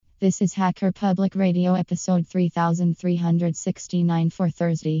This is Hacker Public Radio episode 3369 for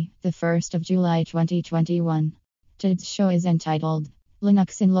Thursday, the 1st of July 2021. Today's show is entitled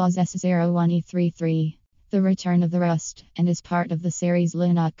Linux Inlaws S01E33, The Return of the Rust, and is part of the series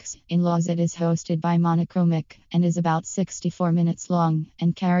Linux Inlaws. It is hosted by Monochromic and is about 64 minutes long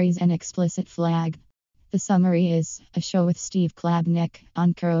and carries an explicit flag. The summary is a show with Steve Klabnik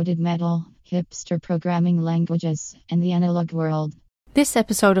on corroded metal, hipster programming languages, and the analog world. This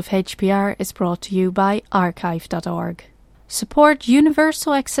episode of HPR is brought to you by archive.org. Support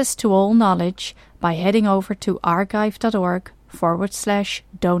universal access to all knowledge by heading over to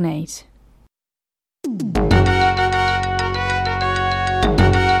archive.org/donate.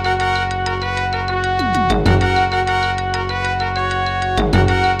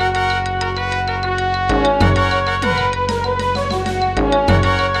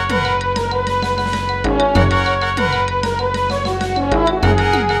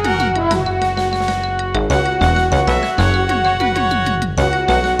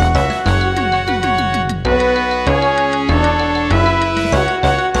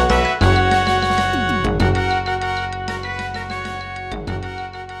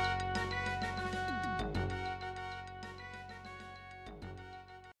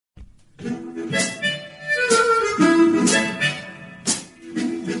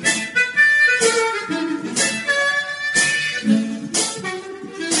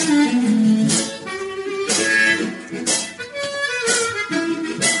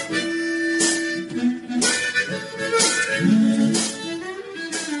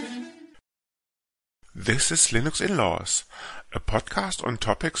 This is Linux Inlaws, a podcast on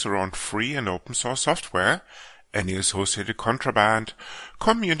topics around free and open source software, any associated contraband,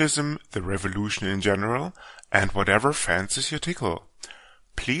 communism, the revolution in general, and whatever fancies you tickle.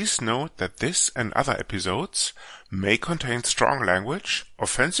 Please note that this and other episodes may contain strong language,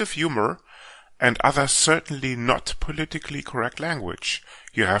 offensive humor, and other certainly not politically correct language.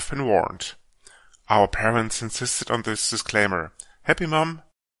 You have been warned. Our parents insisted on this disclaimer. Happy Mom?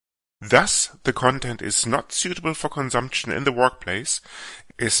 Thus, the content is not suitable for consumption in the workplace,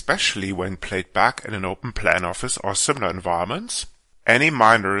 especially when played back in an open plan office or similar environments. Any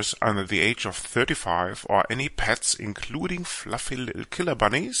minors under the age of 35 or any pets including fluffy little killer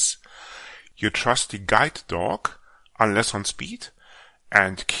bunnies, your trusty guide dog, unless on speed,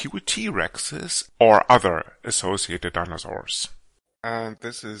 and cute T-Rexes or other associated dinosaurs. And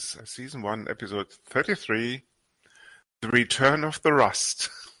this is Season 1, Episode 33, The Return of the Rust.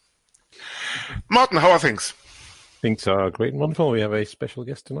 Martin, how are things? Things are great and wonderful. We have a special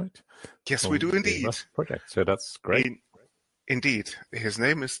guest tonight. Yes, we do indeed. Project, so that's great. Indeed. His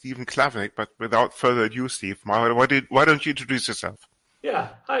name is Stephen Klabnik, but without further ado, Steve, why don't you introduce yourself?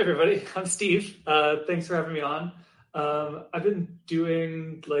 Yeah. Hi, everybody. I'm Steve. Thanks for having me on. I've been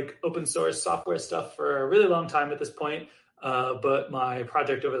doing open source software stuff for a really long time at this point, but my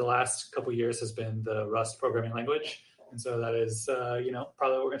project over the last couple years has been the Rust programming language. And so that is, probably what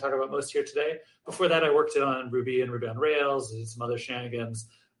we're going to talk about most here today. Before that, I worked on Ruby and Ruby on Rails and some other shenanigans.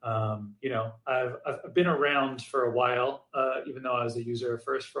 I've been around for a while, even though I was a user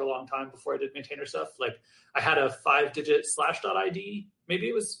first for a long time before I did maintainer stuff. I had a 5-digit /.id. Maybe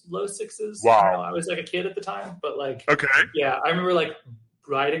it was low sixes. Wow. I was a kid at the time, but okay. Yeah, I remember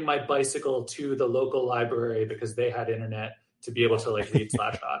riding my bicycle to the local library because they had internet to be able to read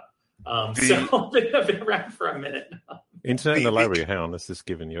 /dot. So I've been around for a minute now. Internet in the library, hang on, let's just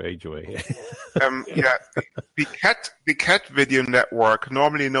give your age away. The cat video network,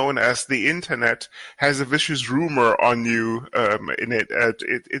 normally known as the internet, has a vicious rumor on you in it.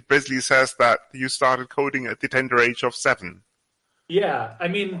 It basically says that you started coding at the tender age of 7. Yeah, I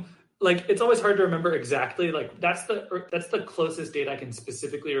mean, it's always hard to remember exactly. That's the closest date I can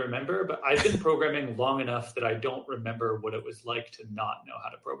specifically remember. But I've been programming long enough that I don't remember what it was like to not know how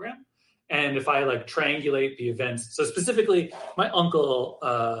to program. And if I triangulate the events, so specifically, my uncle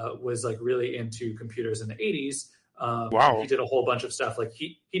was really into computers in the 80s. Wow! He did a whole bunch of stuff.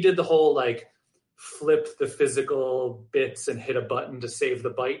 He did the whole flip the physical bits and hit a button to save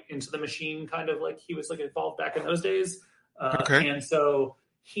the byte into the machine, kind of he was involved back in those days. Okay. And so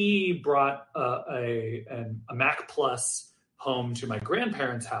he brought a Mac Plus home to my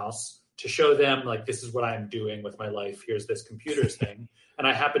grandparents' house to show them this is what I'm doing with my life. Here's this computers thing. And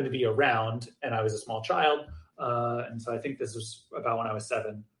I happened to be around, and I was a small child, and so I think this was about when I was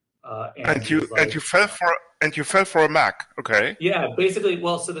 7. And you fell for a Mac, okay? Yeah, basically.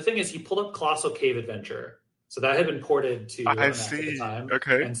 Well, so the thing is, he pulled up Colossal Cave Adventure, So that had been ported to Mac at the time.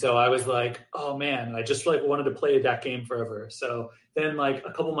 Okay. And so I was like, oh man, I just like wanted to play that game forever. So then like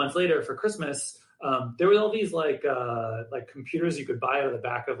a couple months later for Christmas, there were all these like computers you could buy out of the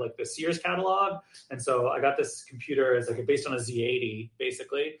back of like the Sears catalog. And so I got this computer as like based on a Z80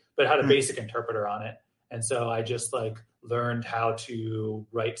 basically, but it had a BASIC interpreter on it. And so I just like learned how to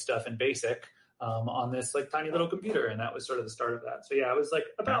write stuff in BASIC on this like tiny little computer. And that was sort of the start of that. So yeah, I was like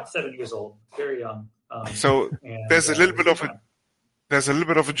about 7 years old, very young. So there's a little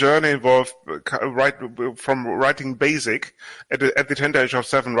bit of a journey involved, right from writing BASIC at the tender age of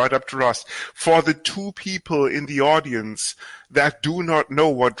 7 right up to Rust. For the 2 people in the audience that do not know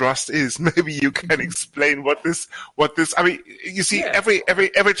what Rust is, maybe you can explain what this. I mean, you see,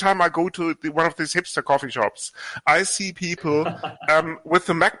 every time I go to one of these hipster coffee shops, I see people with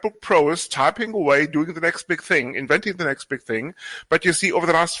the MacBook Pros typing away, doing the next big thing, inventing the next big thing. But you see, over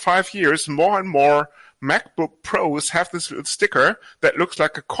the last 5 years, more and more MacBook Pros have this little sticker that looks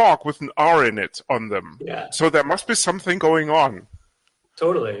like a cork with an R in it on them. Yeah. So there must be something going on.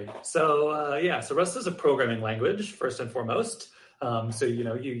 Totally. So so Rust is a programming language first and foremost. So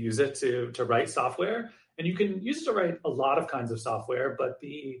you use it to write software, and you can use it to write a lot of kinds of software. But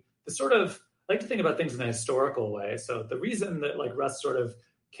the sort of I like to think about things in a historical way. So the reason that like Rust sort of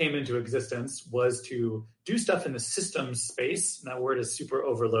came into existence was to do stuff in the systems space. And that word is super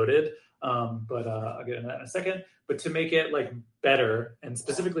overloaded. But I'll get into that in a second, but to make it like better and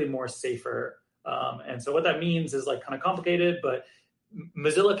specifically more safer. And so what that means is like kind of complicated, but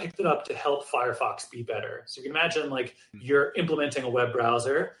Mozilla picked it up to help Firefox be better. So you can imagine like you're implementing a web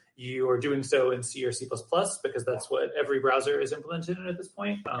browser, you are doing so in C or C++ because that's what every browser is implemented in at this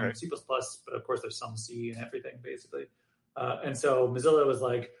point. C++, but of course there's some C and everything basically. And so Mozilla was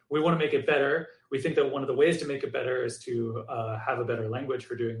like, we want to make it better. We think that one of the ways to make it better is to have a better language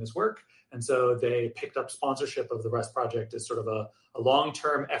for doing this work. And so they picked up sponsorship of the Rust project as sort of a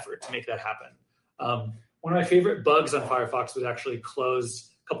long-term effort to make that happen. One of my favorite bugs on Firefox was actually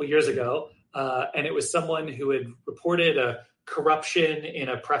closed a couple years ago. And it was someone who had reported a corruption in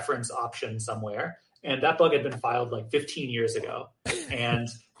a preference option somewhere. And that bug had been filed like 15 years ago. And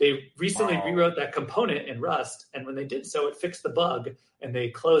they recently rewrote that component in Rust. And when they did so, it fixed the bug and they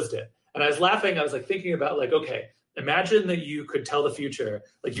closed it. And I was laughing. I was like thinking about like, okay, imagine that you could tell the future,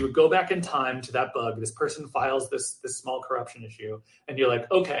 like you would go back in time to that bug. This person files this small corruption issue. And you're like,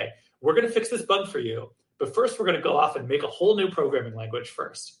 okay, we're going to fix this bug for you. But first, we're going to go off and make a whole new programming language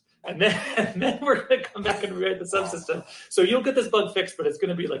first. And then we're going to come back and rewrite the subsystem. So you'll get this bug fixed, but it's going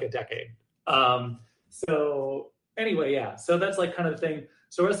to be like a decade. So anyway, yeah. So that's like kind of the thing.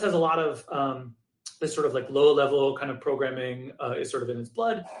 So Rust has a lot of this sort of like low level kind of programming is sort of in its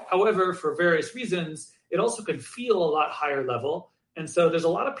blood. However, for various reasons, it also can feel a lot higher level. And so there's a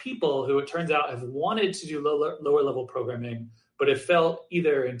lot of people who it turns out have wanted to do lower level programming, but have felt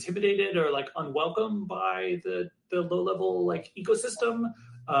either intimidated or like unwelcome by the low level like ecosystem.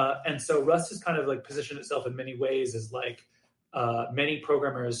 And so Rust has kind of like positioned itself in many ways as like many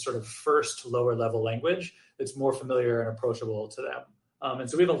programmers sort of first lower level language that's more familiar and approachable to them. And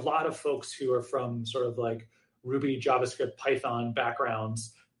so we have a lot of folks who are from sort of like Ruby, JavaScript, Python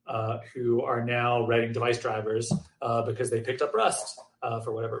backgrounds who are now writing device drivers because they picked up Rust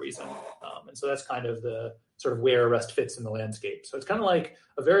for whatever reason. And so that's kind of the sort of where Rust fits in the landscape. So it's kind of like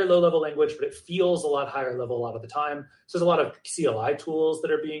a very low level language, but it feels a lot higher level a lot of the time. So there's a lot of CLI tools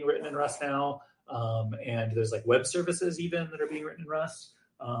that are being written in Rust now. And there's like web services even that are being written in Rust.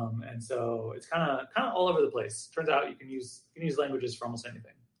 And so it's kind of all over the place. Turns out you can use languages for almost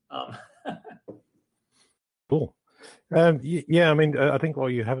anything. Cool. Yeah, I mean, I think what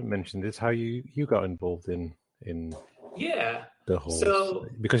you haven't mentioned is how you got involved in the whole.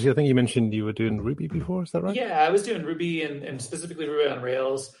 Because I think you mentioned you were doing Ruby before. Is that right? Yeah, I was doing Ruby and specifically Ruby on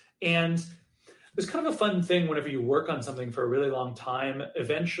Rails. And it was kind of a fun thing whenever you work on something for a really long time.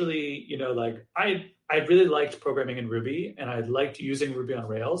 Eventually, like I really liked programming in Ruby and I liked using Ruby on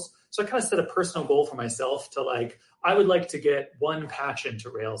Rails. So I kind of set a personal goal for myself to like, I would like to get one patch into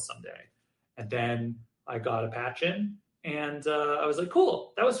Rails someday. And then I got a patch in and I was like,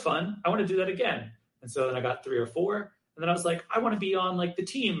 cool, that was fun. I want to do that again. And so then I got 3 or 4. And then I was like, I want to be on like the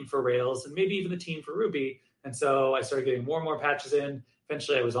team for Rails and maybe even the team for Ruby. And so I started getting more and more patches in.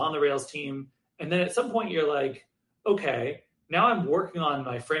 Eventually I was on the Rails team. And then at some point you're like, okay, now I'm working on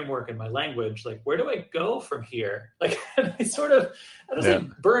my framework and my language. Like, where do I go from here? Like, I sort of, I don't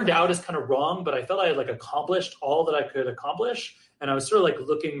think burned out is kind of wrong, but I felt I had like accomplished all that I could accomplish. And I was sort of like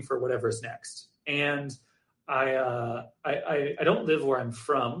looking for whatever's next. And I don't live where I'm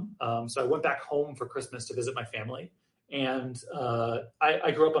from. So I went back home for Christmas to visit my family. And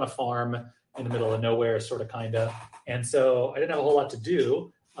I grew up on a farm in the middle of nowhere, sort of, kind of. And so I didn't have a whole lot to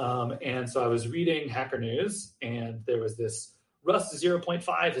do. And so I was reading Hacker News, and there was this Rust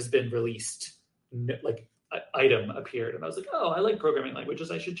 0.5 has been released. item appeared, and I was like, oh, I like programming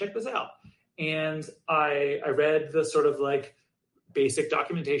languages. I should check this out. And I read the sort of like basic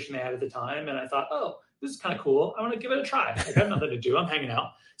documentation they had at the time, and I thought, oh, this is kind of cool. I want to give it a try. I have nothing to do. I'm hanging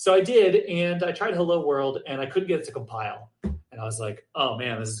out. So I did, and I tried Hello World, and I couldn't get it to compile. And I was like, oh,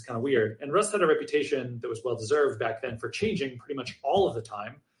 man, this is kind of weird. And Rust had a reputation that was well-deserved back then for changing pretty much all of the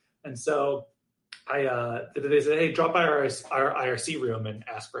time. And so they said, hey, drop by our IRC room and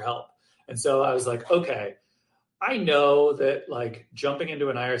ask for help. And so I was like, okay, I know that like jumping into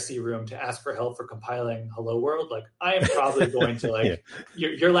an IRC room to ask for help for compiling Hello World, like I am probably going to like,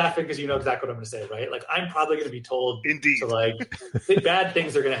 you're laughing because you know exactly what I'm going to say, right? Like I'm probably going to be told to like, bad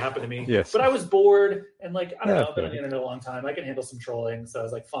things are going to happen to me. Yes. But I was bored and like, I don't know, I've been on the internet a long time. I can handle some trolling. So I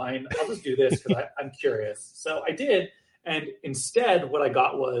was like, fine, I'll just do this because I'm curious. So I did. And instead what I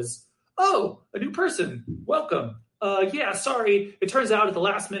got was, oh, a new person, welcome. Yeah, sorry. It turns out at the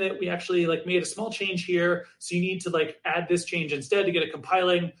last minute, we actually like made a small change here. So you need to like add this change instead to get it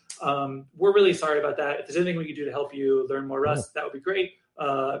compiling. We're really sorry about that. If there's anything we can do to help you learn more Rust, that would be great.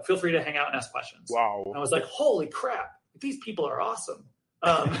 Feel free to hang out and ask questions. Wow. And I was like, holy crap, these people are awesome.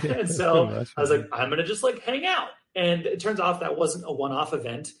 And so I was like, I'm going to just like hang out. And it turns out that wasn't a one-off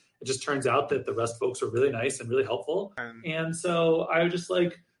event. It just turns out that the Rust folks were really nice and really helpful. And so I just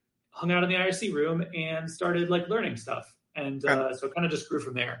like hung out in the IRC room and started like learning stuff. And so it kind of just grew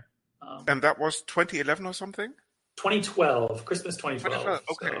from there. And that was 2011 or something? 2012, Christmas 2012.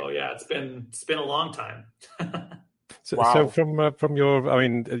 Okay. So yeah, it's been a long time. So from your, I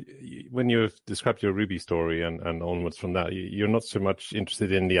mean, when you described your Ruby story and onwards from that, you're not so much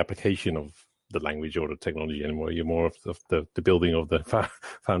interested in the application of the language or the technology anymore. You're more of the building of the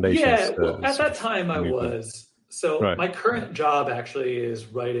foundations. Yeah, well, at that time I was. So my current job actually is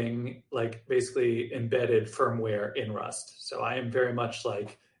writing like basically embedded firmware in Rust. So I am very much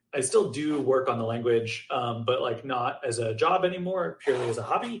like, I still do work on the language, but like not as a job anymore, purely as a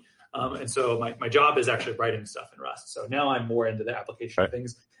hobby. And so my job is actually writing stuff in Rust. So now I'm more into the application of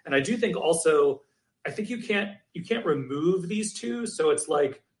things. And I do think also, I think you can't remove these two. So it's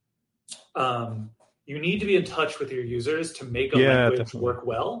like, you need to be in touch with your users to make a language work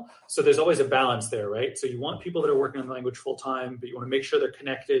well. So there's always a balance there, right? So you want people that are working on the language full time, but you want to make sure they're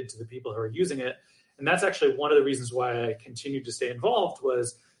connected to the people who are using it. And that's actually one of the reasons why I continued to stay involved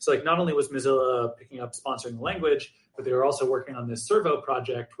was, so like not only was Mozilla picking up sponsoring the language, but they were also working on this Servo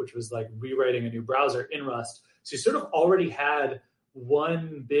project, which was like rewriting a new browser in Rust. So you sort of already had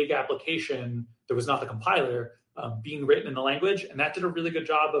one big application that was not the compiler being written in the language. And that did a really good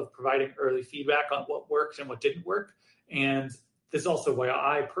job of providing early feedback on what worked and what didn't work. And this is also why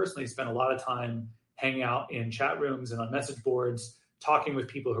I personally spent a lot of time hanging out in chat rooms and on message boards, talking with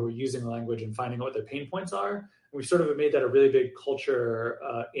people who are using the language and finding out what their pain points are. And we sort of made that a really big culture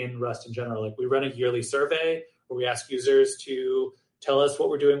in Rust in general. Like we run a yearly survey where we ask users to tell us what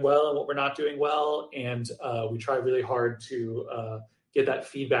we're doing well and what we're not doing well. And we try really hard to get that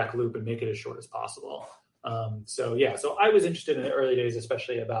feedback loop and make it as short as possible. So I was interested in the early days,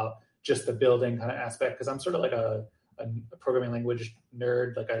 especially about just the building kind of aspect, because I'm sort of like a programming language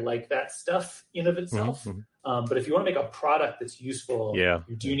nerd. Like I like that stuff in of itself. Mm-hmm. But if you want to make a product that's useful,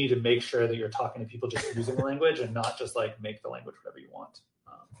 you do need to make sure that you're talking to people just using the language and not just like make the language whatever you want.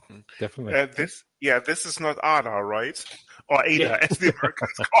 Definitely. This is not ADA, right? Or ADA, as the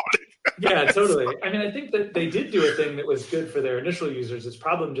Americans call it. Yeah, totally. I mean, I think that they did do a thing that was good for their initial users. It's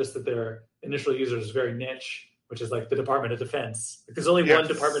problem just that their initial users is very niche, which is like the Department of Defense. Like, there's only one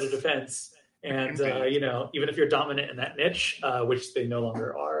Department of Defense. And, even if you're dominant in that niche, which they no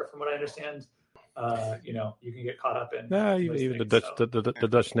longer are, from what I understand, you can get caught up in. Even the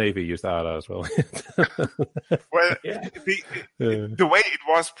Dutch Navy used ADA as well. Well, the way it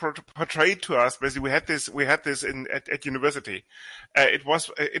was portrayed to us, basically, we had this at university. It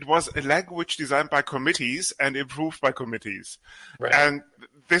was a language designed by committees and improved by committees, and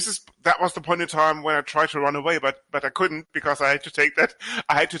that was the point in time when I tried to run away, but I couldn't because I had to take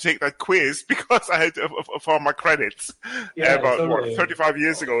that quiz because I had for my credits about 35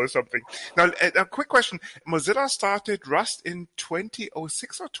 years ago or something. Now, a quick question: Mozilla started Rust in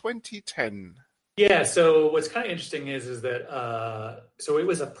 2006 or 2010? Yeah. So what's kind of interesting is that so it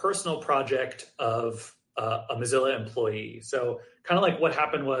was a personal project of a Mozilla employee. So kind of like what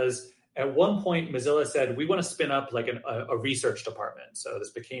happened was, at one point, Mozilla said, we want to spin up like a research department. So this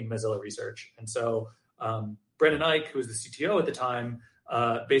became Mozilla Research. And so Brendan Eich, who was the CTO at the time,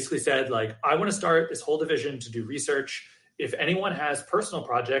 basically said, like, I want to start this whole division to do research. If anyone has personal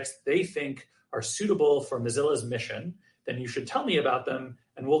projects they think are suitable for Mozilla's mission, then you should tell me about them,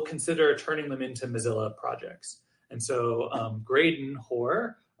 and we'll consider turning them into Mozilla projects. And so Graydon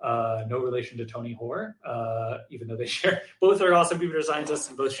Hoare No relation to Tony Hoare, even though both are awesome computer scientists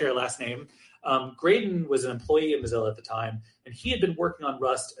and both share a last name. Graydon was an employee at Mozilla at the time, and he had been working on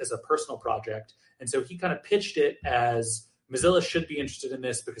Rust as a personal project. And so he kind of pitched it as Mozilla should be interested in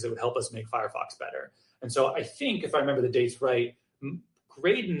this because it would help us make Firefox better. And so I think, if I remember the dates right,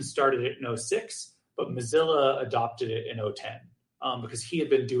 Graydon started it in 2006, but Mozilla adopted it in 2010 because he had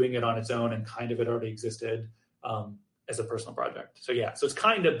been doing it on its own and kind of had already existed as a personal project. So yeah, so it's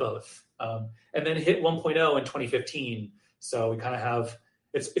kind of both. And then hit 1.0 in 2015. So we kind of have,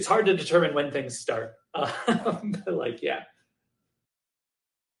 it's hard to determine when things start. But yeah.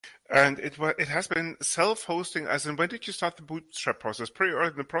 And it has been self-hosting, as in, when did you start the bootstrap process? Pretty early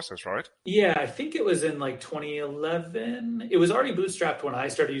in the process, right? Yeah, I think it was in 2011. It was already bootstrapped when I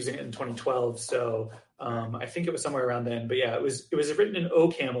started using it in 2012. So I think it was somewhere around then. But yeah, it was written in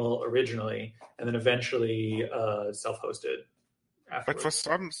OCaml originally, and then eventually self-hosted afterwards. But for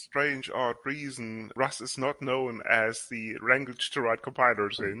some strange, odd reason, Rust is not known as the language to write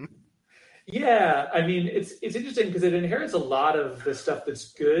compilers in. Yeah, I mean, it's interesting because it inherits a lot of the stuff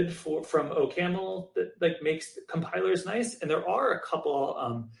that's good from OCaml that makes compilers nice. And there are a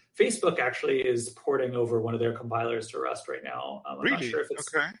couple. Facebook actually is porting over one of their compilers to Rust right now. I'm really? Not sure if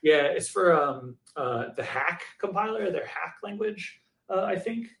it's okay. Yeah, it's for the Hack compiler, their Hack language. I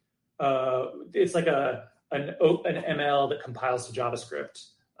think it's like an ML that compiles to JavaScript,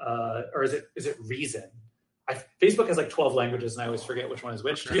 or is it Reason? Facebook has 12 languages, and I always forget which one is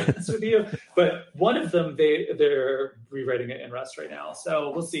which, to be honest with you. But one of them, they're rewriting it in Rust right now.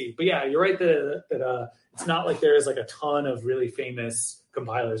 So we'll see. But yeah, you're right that it's not like there is a ton of really famous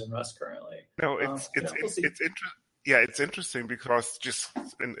compilers in Rust currently. No, it's interesting because, just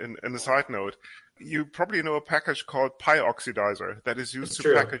in a side note, you probably know a package called PyOxidizer that is used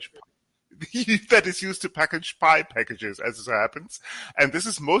to package Py packages, as it happens. And this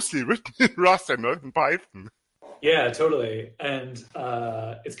is mostly written in Rust and not in Python. Yeah, totally. And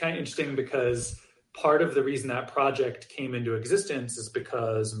it's kind of interesting because part of the reason that project came into existence is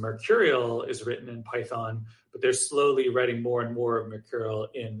because Mercurial is written in Python, but they're slowly writing more and more of Mercurial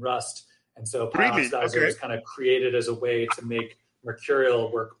in Rust. And so PyOxidizer is kind of created as a way to make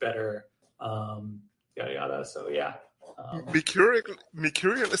Mercurial work better, yada, yada. So yeah.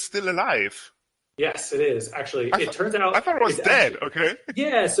 Mercurial is still alive. Yes, it is. Actually, it turns out... I thought it was dead, okay?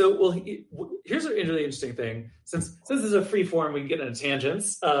 Yeah, so, here's a really interesting thing. Since this is a free form, we can get into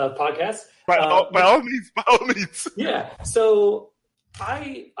tangents podcast. By all means. Yeah, so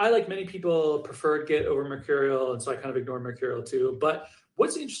I, like many people, preferred Git over Mercurial, and so I kind of ignored Mercurial too. But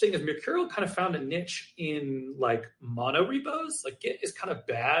what's interesting is Mercurial kind of found a niche in, mono repos. Git is kind of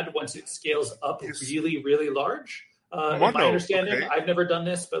bad once it scales up really, really large. In my understanding, I've never done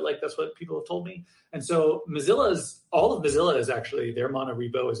this, but that's what people have told me. And so all of Mozilla is actually, their mono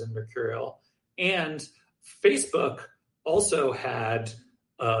repo is in Mercurial. And Facebook also had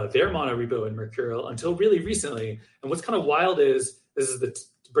their mono repo in Mercurial until really recently. And what's kind of wild is, to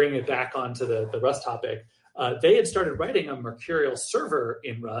bring it back onto the Rust topic, they had started writing a Mercurial server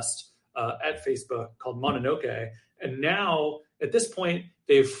in Rust at Facebook called Mononoke. And now, at this point,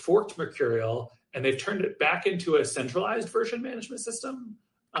 they've forked Mercurial, and they've turned it back into a centralized version management system.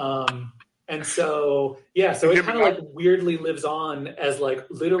 And so, yeah, so it kind of weirdly lives on as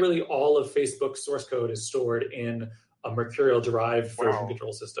literally all of Facebook's source code is stored in a Mercurial derived version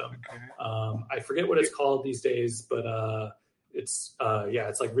control system. Okay. I forget what it's called these days, but it's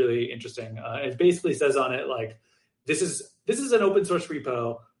really interesting. It basically says on it, this is an open source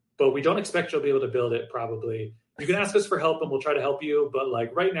repo, but we don't expect you'll be able to build it probably. You can ask us for help and we'll try to help you, but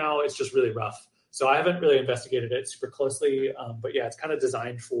right now it's just really rough. So I haven't really investigated it super closely, but yeah, it's kind of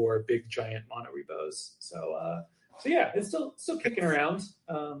designed for big, giant mono repos. So yeah, it's still kicking around.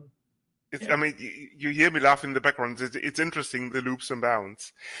 I mean, you hear me laughing in the background. It's interesting, the loops and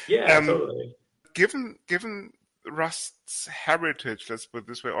bounds. Yeah, totally. Given Rust's heritage, let's put it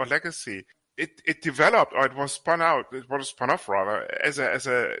this way, or legacy, it developed, or it was spun off rather, as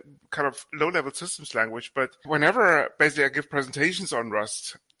a kind of low-level systems language. But whenever basically I give presentations on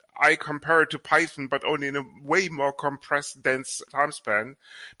Rust, I compare it to Python, but only in a way more compressed, dense time span.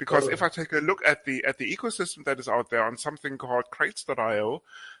 Because if I take a look at the ecosystem that is out there on something called crates.io,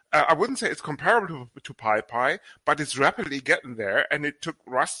 I wouldn't say it's comparable to PyPy, but it's rapidly getting there. And it took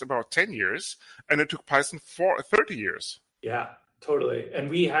Rust about 10 years, and it took Python 30 years. Yeah, totally.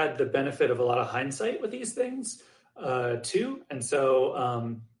 And we had the benefit of a lot of hindsight with these things too. And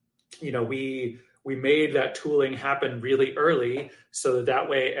so, we made that tooling happen really early so that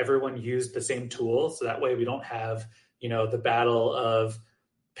way everyone used the same tool. So that way we don't have, the battle of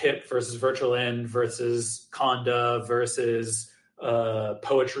pip versus virtual env versus conda versus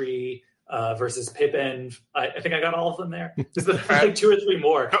poetry versus Pippin. I think I got all of them there. There's like 2 or 3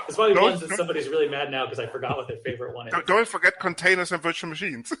 more. There's probably ones that somebody's really mad now because I forgot what their favorite one is. Don't forget containers and virtual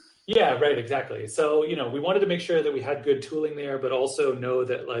machines. Yeah, right, exactly. So, we wanted to make sure that we had good tooling there, but also know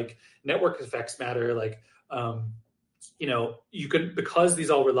that like network effects matter. Like, you can, because these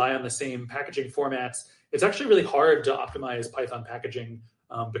all rely on the same packaging formats, it's actually really hard to optimize Python packaging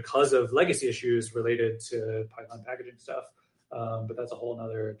because of legacy issues related to Python packaging stuff. But that's a whole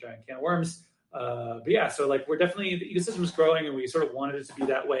nother giant can of worms. But yeah, so like we're definitely, the ecosystem is growing and we sort of wanted it to be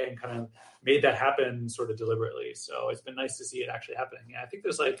that way and kind of made that happen sort of deliberately. So it's been nice to see it actually happening. Yeah, I think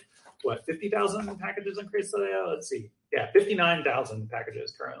there's like, 50,000 packages on Crates.io? Let's see. Yeah, 59,000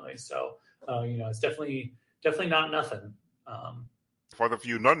 packages currently. So, it's definitely not nothing. For the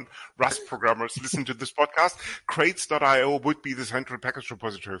few non-Rust programmers listen to this podcast, Crates.io would be the central package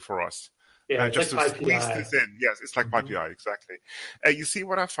repository for us. Yeah, just like to squeeze this in. Yes, it's like PyPI, exactly. You see,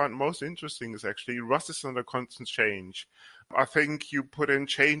 what I found most interesting is actually Rust is under constant change. I think you put in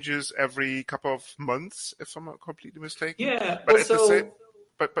changes every couple of months, if I'm not completely mistaken. Yeah, but at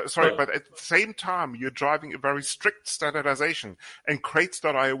the same time, you're driving a very strict standardization. And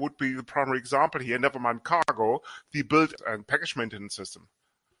Crates.io would be the primary example here, never mind Cargo, the build and package maintenance system.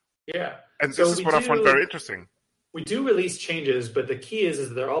 Yeah. And this is what I found very interesting. We do release changes, but the key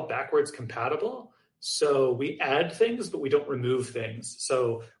is they're all backwards compatible. So we add things, but we don't remove things.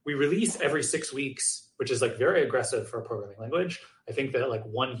 So we release every 6 weeks, which is like very aggressive for a programming language. I think that like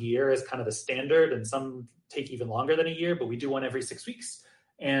 1 year is kind of the standard, and some take even longer than a year, but we do one every 6 weeks.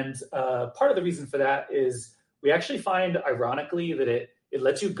 And part of the reason for that is we actually find, ironically, that it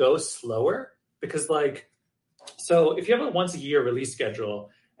lets you go slower because so if you have a once a year release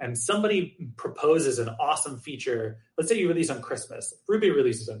schedule, and somebody proposes an awesome feature, let's say you release on Christmas. Ruby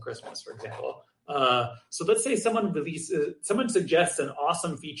releases on Christmas, for example. So let's say someone suggests an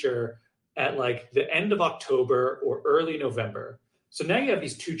awesome feature at like the end of October or early November. So now you have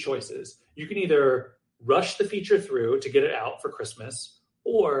these 2 choices. You can either rush the feature through to get it out for Christmas,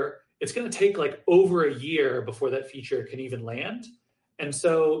 or it's going to take like over a year before that feature can even land. And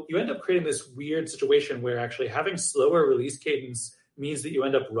so you end up creating this weird situation where actually having slower release cadence means that you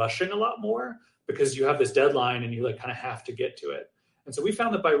end up rushing a lot more because you have this deadline and you like kind of have to get to it. And so we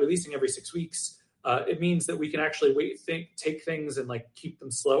found that by releasing every 6 weeks, it means that we can actually take things and like keep them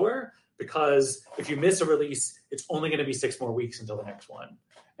slower, because if you miss a release, it's only going to be 6 more weeks until the next one.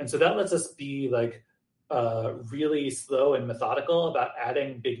 And so that lets us be like really slow and methodical about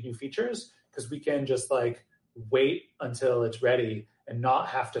adding big new features, because we can just like wait until it's ready and not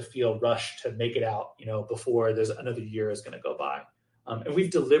have to feel rushed to make it out, before there's another year is going to go by. And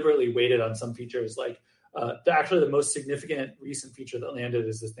we've deliberately waited on some features. Like the most significant recent feature that landed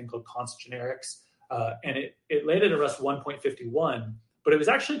is this thing called const generics. And it landed in Rust 1.51, but it was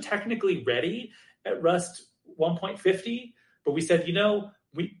actually technically ready at Rust 1.50. But we said,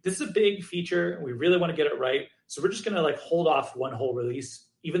 this is a big feature and we really want to get it right. So we're just going to like hold off one whole release,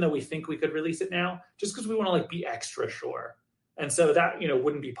 even though we think we could release it now, just because we want to like be extra sure. And so that,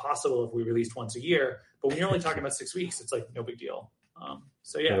 wouldn't be possible if we released once a year. But when you're only talking about 6 weeks, it's like no big deal.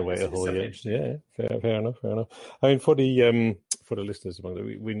 So yeah, wait a whole year. Yeah, fair enough. I mean, for the listeners,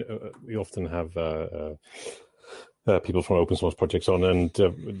 we often have people from open source projects on, and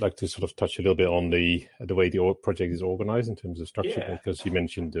would like to sort of touch a little bit on the way the project is organized in terms of structure, because you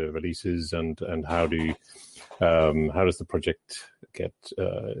mentioned releases and how does the project get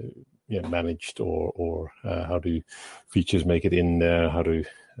managed, or how do features make it in there? How do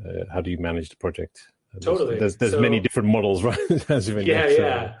you manage the project? Totally. There's many different models, right? It's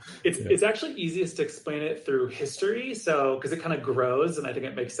actually easiest to explain it through history. So, because it kind of grows, and I think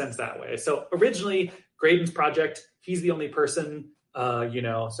it makes sense that way. So originally, Graydon's project, he's the only person,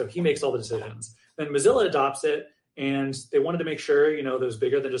 so he makes all the decisions. Then Mozilla adopts it, and they wanted to make sure, that it was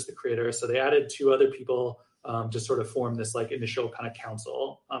bigger than just the creator. So they added 2 other people to sort of form this like initial kind of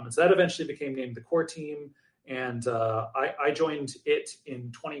council. And so that eventually became named the core team. And I joined it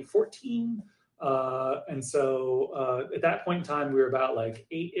in 2014. And so at that point in time, we were about like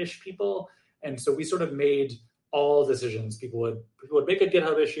 8-ish people. And so we sort of made all decisions. People would make a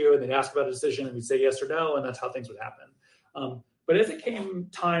GitHub issue and they'd ask about a decision and we'd say yes or no. And that's how things would happen. But as it came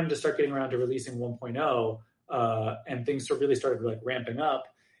time to start getting around to releasing 1.0 and things really started like ramping up,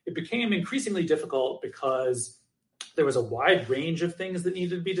 it became increasingly difficult because there was a wide range of things that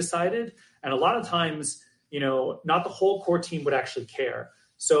needed to be decided. And a lot of times, not the whole core team would actually care.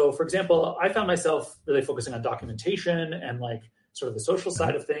 So, for example, I found myself really focusing on documentation and like sort of the social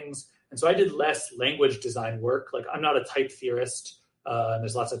side of things. And so I did less language design work. Like I'm not a type theorist, and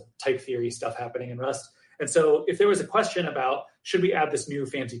there's lots of type theory stuff happening in Rust. And so if there was a question about should we add this new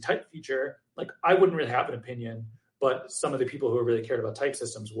fancy type feature? Like, I wouldn't really have an opinion, but some of the people who really cared about type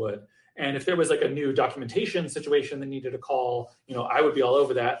systems would. And if there was like a new documentation situation that needed a call, I would be all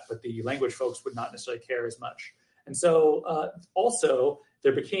over that, but the language folks would not necessarily care as much. And so also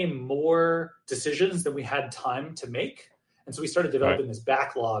there became more decisions than we had time to make. And so we started developing this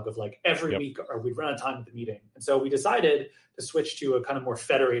backlog of like every week, or we'd run out of time at the meeting. And so we decided to switch to a kind of more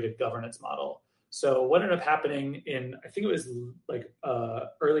federated governance model. So what ended up happening in, I think it was like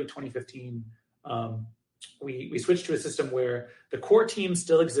early 2015, we switched to a system where the core team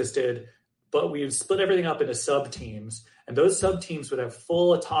still existed, but we've split everything up into sub-teams. And those sub-teams would have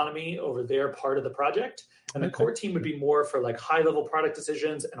full autonomy over their part of the project. And the core team would be more for like high-level product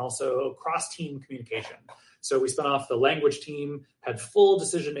decisions and also cross-team communication. So we spun off the language team, had full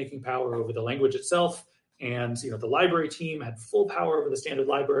decision-making power over the language itself. And the library team had full power over the standard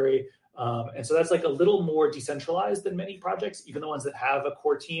library. And so that's like a little more decentralized than many projects, even the ones that have a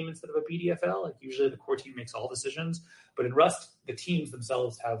core team instead of a BDFL. Like usually the core team makes all decisions. But in Rust, the teams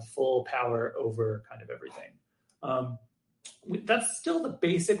themselves have full power over kind of everything. That's still the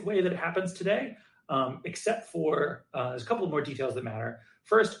basic way that it happens today, except for there's a couple more details that matter.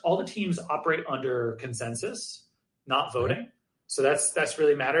 First, all the teams operate under consensus, not voting. So that's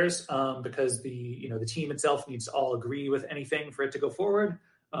really matters because the team itself needs to all agree with anything for it to go forward.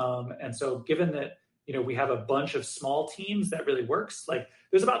 And so given that, we have a bunch of small teams, that really works. Like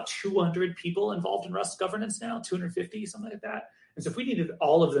there's about 200 people involved in Rust governance now, 250, something like that. And so if we needed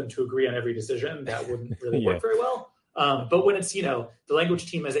all of them to agree on every decision, that wouldn't really work very well. But when it's, the language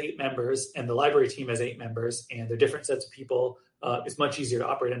team has 8 members and the library team has 8 members and they're different sets of people, it's much easier to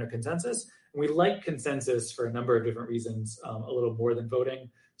operate under consensus. And we like consensus for a number of different reasons, a little more than voting.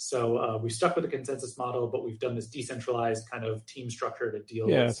 So we stuck with the consensus model, but we've done this decentralized kind of team structure to deal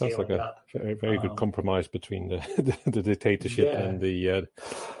with it sounds like a very good compromise between the dictatorship and the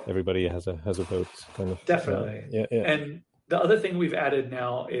everybody has a vote kind of. Definitely. And the other thing we've added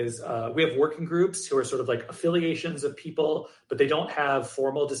now is we have working groups who are sort of like affiliations of people, but they don't have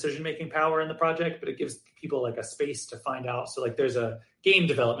formal decision-making power in the project, but it gives people like a space to find out. So like there's a game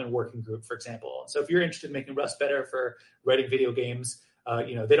development working group, for example. So if you're interested in making Rust better for writing video games,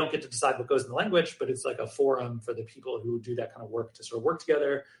 they don't get to decide what goes in the language, but it's like a forum for the people who do that kind of work to sort of work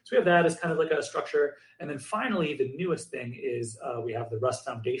together. So we have that as kind of like a structure. And then finally, the newest thing is we have the Rust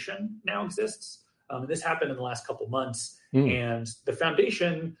Foundation now exists. And this happened in the last couple months. And the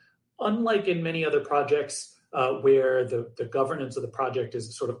foundation, unlike in many other projects where the governance of the project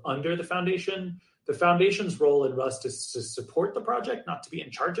is sort of under the foundation's role in Rust is to support the project, not to be in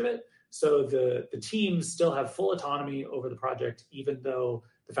charge of it. So the teams still have full autonomy over the project, even though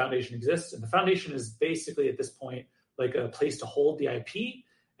the foundation exists. And the foundation is basically at this point like a place to hold the IP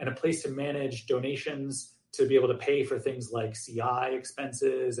and a place to manage donations to be able to pay for things like CI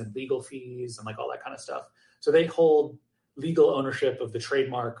expenses and legal fees and like all that kind of stuff. So they hold legal ownership of the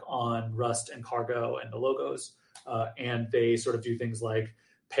trademark on Rust and Cargo and the logos. And they sort of do things like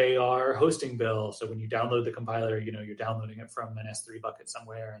pay our hosting bill. So when you download the compiler, you're downloading it from an S3 bucket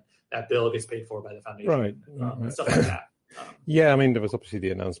somewhere, and that bill gets paid for by the foundation. Right. And stuff like that. I mean, there was obviously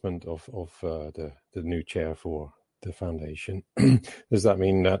the announcement of the new chair for the foundation. Does that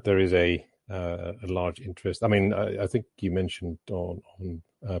mean that there is a large interest? I mean, I think you mentioned on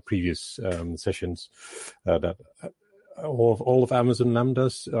previous sessions that all of Amazon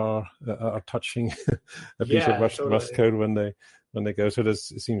Lambdas are touching a piece of Rust code when they go. So it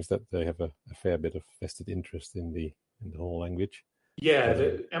seems that they have a fair bit of vested interest in the whole language. Yeah,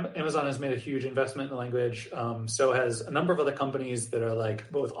 Amazon has made a huge investment in the language. So has a number of other companies that are like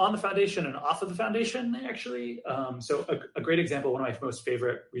both on the foundation and off of the foundation, actually. So a great example, one of my most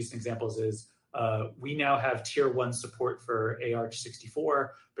favorite recent examples is we now have tier 1 support for ARch64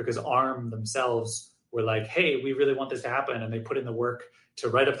 because ARM themselves were like, hey, we really want this to happen. And they put in the work to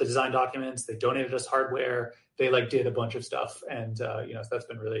write up the design documents. They donated us hardware. They did a bunch of stuff. And, so that's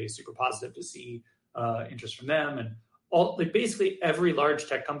been really super positive to see interest from them. And basically every large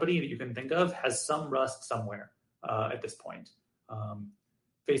tech company that you can think of has some Rust somewhere at this point.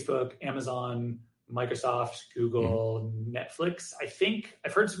 Facebook, Amazon, Microsoft, Google, Netflix. I think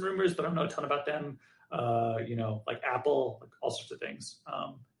I've heard some rumors, but I don't know a ton about them. Like Apple, like all sorts of things.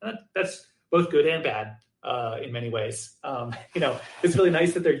 And that's both good and bad in many ways. It's really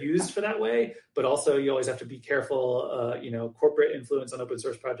nice that they're used for that way, but also you always have to be careful. Corporate influence on open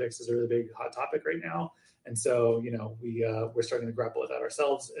source projects is a really big hot topic right now. And so, we're starting to grapple with that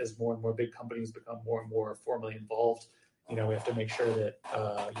ourselves as more and more big companies become more and more formally involved. We have to make sure that,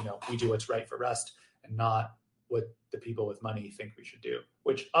 we do what's right for Rust and not what the people with money think we should do,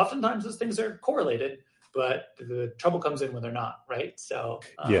 which oftentimes those things are correlated. but the trouble comes in when they're not, right? So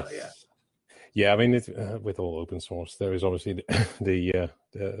yes. Yeah, I mean, with all open source, there is obviously the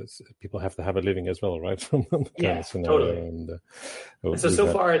people have to have a living as well, right? From the kind of scenario. Totally. And so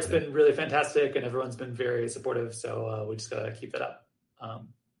far, it's been really fantastic, and everyone's been very supportive. So we just gotta keep that up.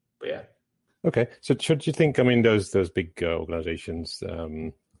 But yeah. Okay, so should you think? I mean, those big organizations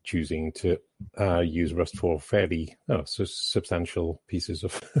choosing to use Rust for fairly substantial pieces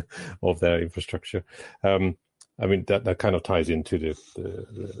of their infrastructure. I mean, that kind of ties into the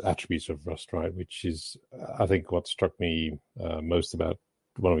attributes of Rust, right? Which is, I think, what struck me most about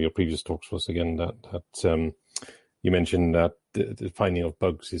one of your previous talks was, again, that you mentioned that the finding of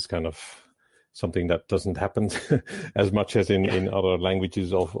bugs is kind of something that doesn't happen as much as in other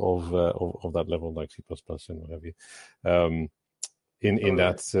languages of that level, like C++ and what have you.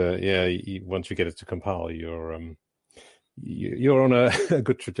 Once you get it to compile, you're on a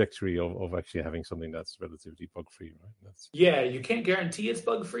good trajectory of actually having something that's relatively bug-free, right? You can't guarantee it's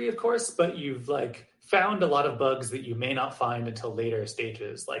bug-free, of course, but you've found a lot of bugs that you may not find until later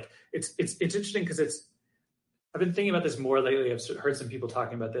stages. It's interesting because I've been thinking about this more lately. I've heard some people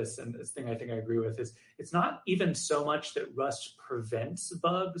talking about this, and this thing I think I agree with is it's not even so much that Rust prevents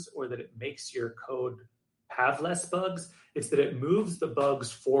bugs or that it makes your code have less bugs. It's that it moves the bugs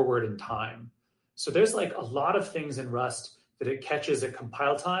forward in time. So there's a lot of things in Rust that it catches at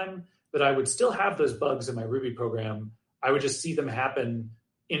compile time that I would still have those bugs in my Ruby program. I would just see them happen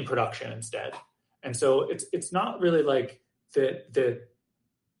in production instead. And so it's not really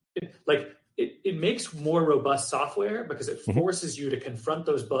it makes more robust software because it forces you to confront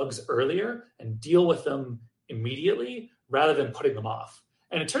those bugs earlier and deal with them immediately rather than putting them off.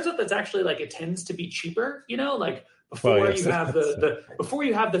 And it turns out that's actually it tends to be cheaper, before you have before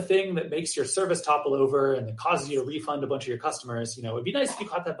you have the thing that makes your service topple over and that causes you to refund a bunch of your customers, it'd be nice if you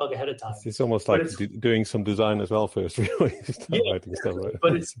caught that bug ahead of time. It's almost like doing some design as well first, really. Writing stuff, right?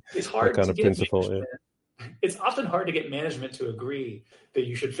 But it's hard that kind to of get principle. It's often hard to get management to agree that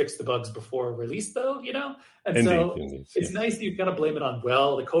you should fix the bugs before release, though, And Indeed, it's nice that you've got to blame it on,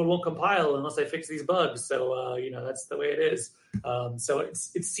 the code won't compile unless I fix these bugs. So, that's the way it is. So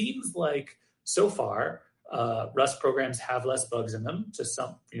it seems like so far, Rust programs have less bugs in them to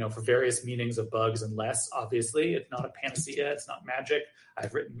some, for various meanings of bugs and less, obviously. It's not a panacea. It's not magic.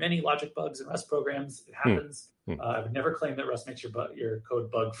 I've written many logic bugs in Rust programs. It happens. I would never claim that Rust makes your code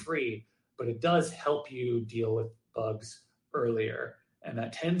bug-free, but it does help you deal with bugs earlier. And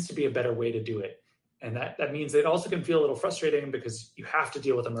that tends to be a better way to do it. And that means it also can feel a little frustrating because you have to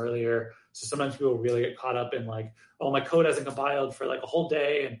deal with them earlier. So sometimes people really get caught up in my code hasn't compiled for a whole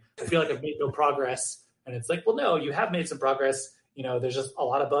day and I feel like I've made no progress. And it's well, no, you have made some progress. There's just a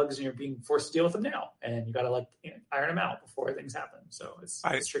lot of bugs and you're being forced to deal with them now. And you got to iron them out before things happen. So it's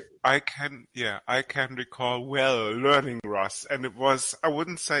tricky. I can recall learning Rust. And it was, I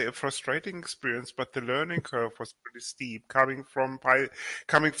wouldn't say a frustrating experience, but the learning curve was pretty steep coming from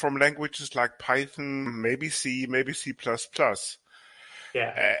languages like Python, maybe C, maybe C++.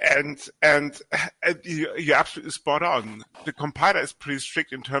 Yeah. And you're absolutely spot on. The compiler is pretty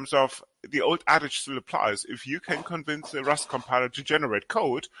strict in terms of the old adage still applies. If you can convince a Rust compiler to generate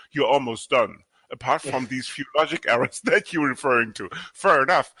code, you're almost done. Apart from these few logic errors that you're referring to. Fair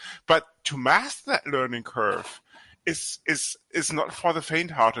enough. But to master that learning curve is not for the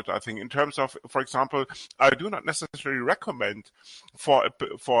faint-hearted, I think, in terms of, for example, I do not necessarily recommend for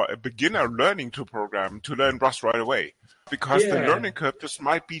a beginner learning to program to learn Rust right away. Because the learning curve just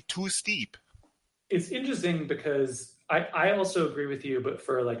might be too steep. It's interesting because I also agree with you, but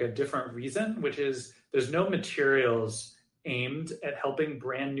for a different reason, which is there's no materials aimed at helping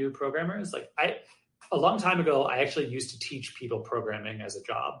brand new programmers. A long time ago, I actually used to teach people programming as a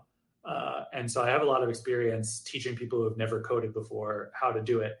job. And so I have a lot of experience teaching people who have never coded before how to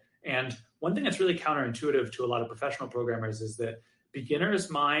do it. And one thing that's really counterintuitive to a lot of professional programmers is that beginners'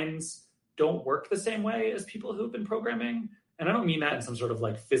 minds don't work the same way as people who've been programming. And I don't mean that in some sort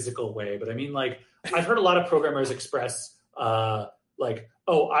of physical way, but I mean I've heard a lot of programmers express I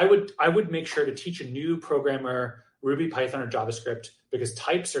would make sure to teach a new programmer Ruby, Python, or JavaScript because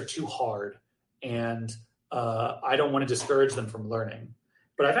types are too hard and I don't want to discourage them from learning.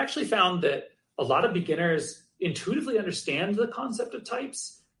 But I've actually found that a lot of beginners intuitively understand the concept of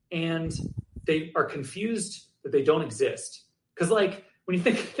types and they are confused that they don't exist. Because when you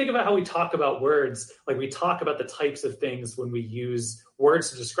think about how we talk about words, we talk about the types of things when we use words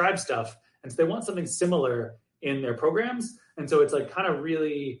to describe stuff. And so they want something similar in their programs. And so it's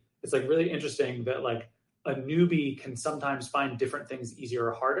really interesting that a newbie can sometimes find different things easier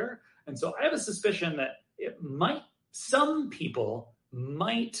or harder. And so I have a suspicion that some people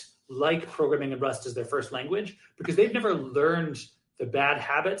might like programming in Rust as their first language because they've never learned the bad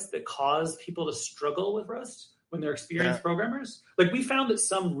habits that cause people to struggle with Rust when they're experienced programmers. Like we found that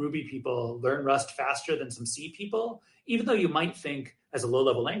some Ruby people learn Rust faster than some C people, even though you might think as a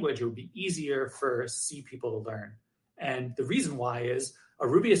low-level language, it would be easier for C people to learn. And the reason why is a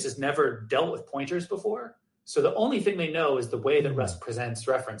Rubyist has never dealt with pointers before. So the only thing they know is the way that Rust presents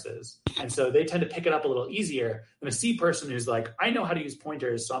references. And so they tend to pick it up a little easier than a C person who's like, I know how to use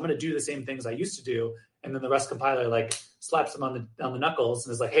pointers, so I'm going to do the same things I used to do. And then the Rust compiler like slaps them on the knuckles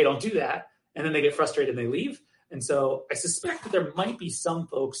and is like, hey, don't do that. And then they get frustrated and they leave. And so I suspect that there might be some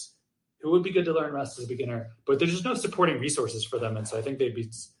folks who would be good to learn Rust as a beginner, but there's just no supporting resources for them. And so I think they'd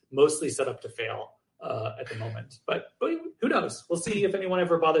be mostly set up to fail at the moment. But who knows? We'll see if anyone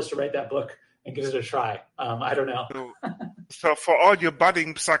ever bothers to write that book and gives it a try. I don't know. So for all your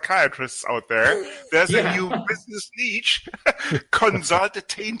budding psychiatrists out there, there's a new business niche. Consult the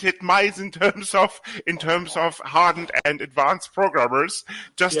tainted mice in terms of hardened and advanced programmers.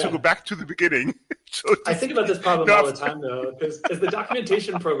 Just to go back to the beginning. I think about this problem all the time, though, because as the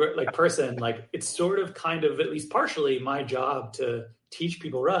documentation person, it's sort of kind of at least partially my job to teach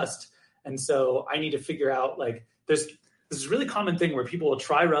people Rust, and so I need to figure out there's this really common thing where people will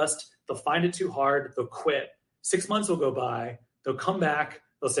try Rust. They'll find it too hard. They'll quit. 6 months will go by. They'll come back.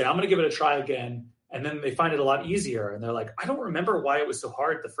 They'll say, I'm going to give it a try again. And then they find it a lot easier. And they're like, I don't remember why it was so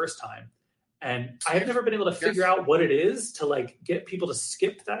hard the first time. And I've never been able to figure out what it is to get people to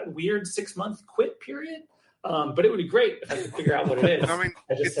skip that weird 6 month quit period. But it would be great if I could figure out what it is. I mean,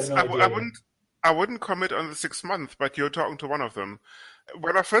 I just have no idea. I wouldn't commit on the 6 month, but you're talking to one of them.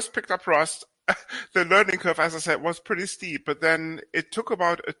 When I first picked up Rust, the learning curve, as I said, was pretty steep, but then it took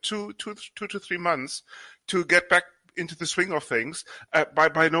about 2 to 3 months to get back into the swing of things.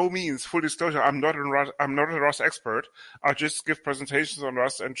 By no means, full disclosure, I'm not a Rust expert. I just give presentations on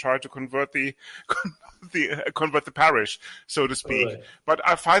Rust and try to convert the parish, so to speak. Right. But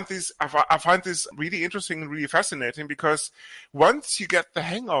I find this really interesting and really fascinating because once you get the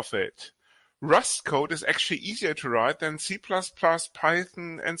hang of it, Rust code is actually easier to write than C++,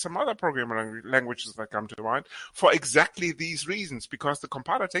 Python, and some other programming languages that come to mind for exactly these reasons, because the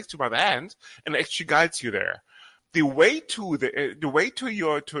compiler takes you by the hand and actually guides you there. The way to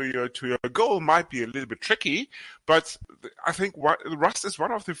your goal might be a little bit tricky, but I think Rust is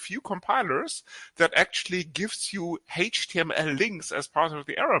one of the few compilers that actually gives you HTML links as part of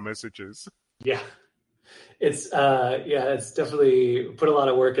the error messages. Yeah, it's definitely put a lot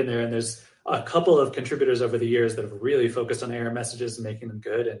of work in there, and there's a couple of contributors over the years that have really focused on error messages and making them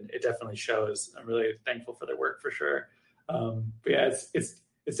good, and it definitely shows. I'm really thankful for their work for sure. But yeah, it's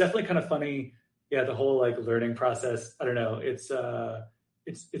definitely kind of funny. Yeah, the whole learning process. I don't know. It's a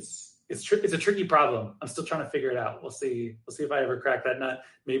tricky problem. I'm still trying to figure it out. We'll see if I ever crack that nut.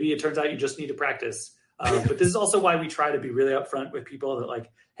 Maybe it turns out you just need to practice. But this is also why we try to be really upfront with people that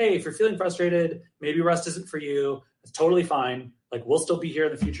hey, if you're feeling frustrated, maybe Rust isn't for you. It's totally fine. We'll still be here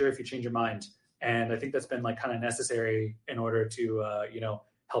in the future if you change your mind. And I think that's been kind of necessary in order to,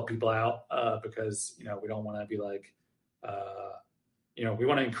 help people out because, we don't want to be we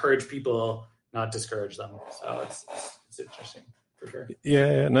want to encourage people, not discourage them. So it's interesting for sure.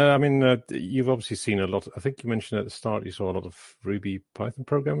 Yeah, no, I mean, you've obviously seen a lot. I think you mentioned at the start you saw a lot of Ruby Python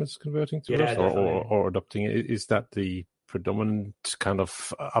programmers converting to Rust or adopting it. Is that the predominant kind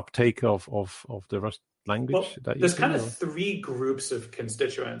of uptake of the Rust language? Well, there's kind of three groups of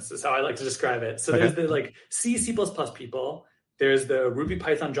constituents is how I like to describe it. So there's the C++ people, there's the Ruby,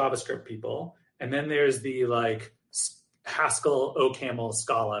 Python, JavaScript people, and then there's the Haskell, OCaml,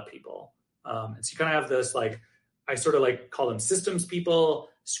 Scala people. And so you kind of have this I sort of call them systems people,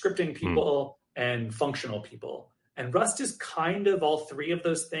 scripting people, and functional people. And Rust is kind of all three of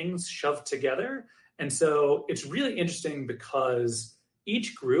those things shoved together. And so it's really interesting because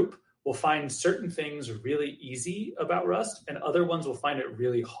each group will find certain things really easy about Rust and other ones will find it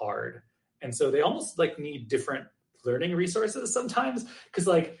really hard. And so they almost need different learning resources sometimes because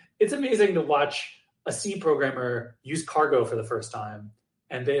it's amazing to watch a C programmer use cargo for the first time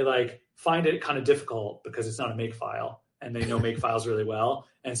and they find it kind of difficult because it's not a makefile and they know makefiles really well.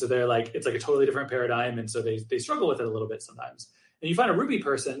 And so they're it's a totally different paradigm. And so they struggle with it a little bit sometimes. And you find a Ruby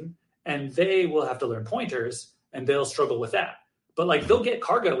person and they will have to learn pointers and they'll struggle with that. But they'll get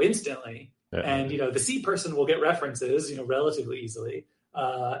cargo instantly. Yeah. And, the C person will get references, relatively easily.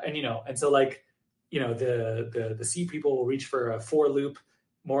 And so the C people will reach for a for loop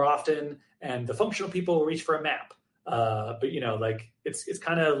more often and the functional people will reach for a map. But it's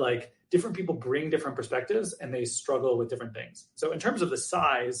kind of different people bring different perspectives and they struggle with different things. So in terms of the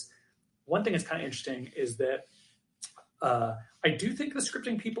size, one thing that's kind of interesting is that I do think the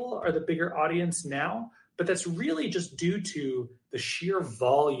scripting people are the bigger audience now, but that's really just due to the sheer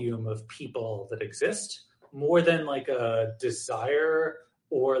volume of people that exist, more than like a desire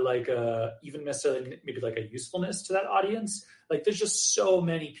or like a even necessarily maybe like a usefulness to that audience. Like there's just so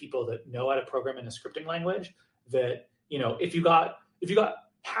many people that know how to program in a scripting language that, you know, if you got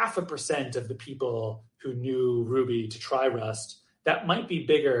 0.5% of the people who knew Ruby to try Rust, that might be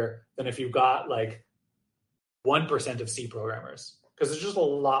bigger than if you got like 1% of C programmers, because there's just a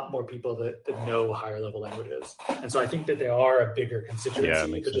lot more people that know higher level languages. And so I think that they are a bigger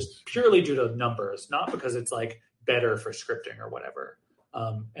constituency, but just purely due to numbers, not because it's like better for scripting or whatever.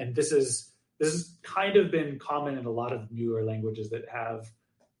 And this is kind of been common in a lot of newer languages that have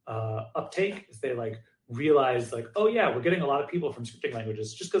uptake, is they like realize like, oh yeah, we're getting a lot of people from scripting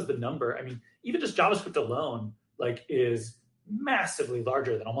languages just because the number, I mean, even just JavaScript alone, like is massively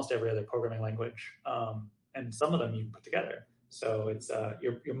larger than almost every other programming language. And some of them you can put together. So it's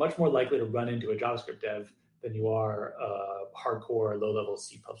you're much more likely to run into a JavaScript dev than you are a hardcore low-level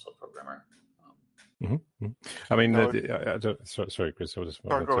C++ programmer. Mm-hmm. I mean, sorry, Chris. I just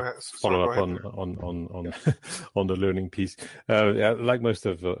wanted to follow up on the learning piece. Like most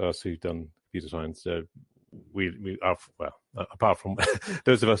of us who've done computer science, we are, well, apart from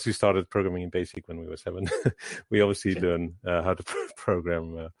those of us who started programming in BASIC when we were 7, we obviously learn how to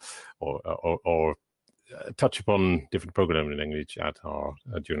program or touch upon different programming language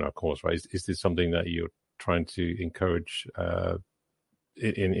during our course, right? Is this something that you're trying to encourage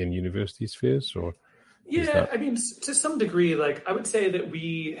in university spheres, or? Yeah, I mean, to some degree, like I would say that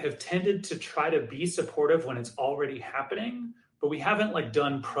we have tended to try to be supportive when it's already happening, but we haven't like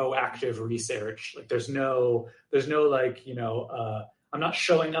done proactive research. Like there's no like, you know, I'm not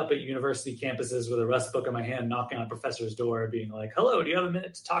showing up at university campuses with a Rust book in my hand, knocking on a professor's door being like, hello, do you have a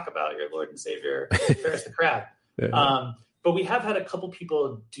minute to talk about your Lord and Savior, Ferris the Crab? Yeah. But we have had a couple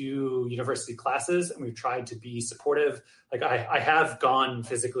people do university classes, and we've tried to be supportive. Like I have gone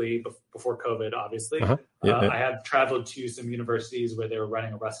physically before COVID, obviously. I have traveled to some universities where they were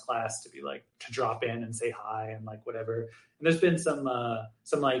running a Rust class to drop in and say hi and like whatever. And there's been some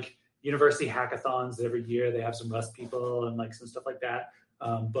like university hackathons every year. They have some Rust people and like some stuff like that.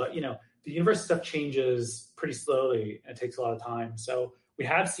 But you know, the university stuff changes pretty slowly and it takes a lot of time. So we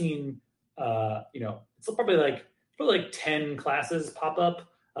have seen, you know, it's probably like 10 classes pop up,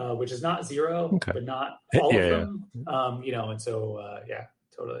 which is not zero, but not all of them. You know, and so, yeah,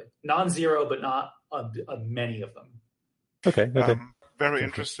 totally. Non-zero, but not many of them. Okay. Very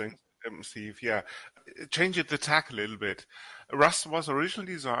interesting, Steve. Yeah. Change the tack a little bit. Rust was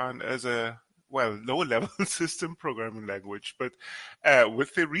originally designed as a low-level system programming language, but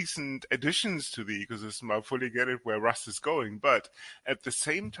with the recent additions to the ecosystem, I fully get it where Rust is going. But at the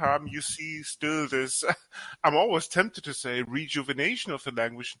same time, you see still this, I'm always tempted to say, rejuvenation of the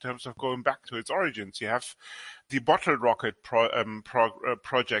language in terms of going back to its origins. You have the Bottle Rocket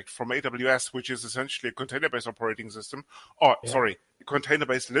project from AWS, which is essentially a container-based operating system,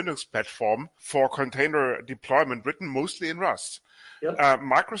 container-based Linux platform for container deployment written mostly in Rust. Yep.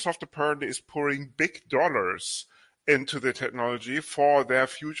 Microsoft apparently is pouring big dollars into the technology for their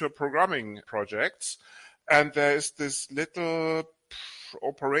future programming projects. And there's this little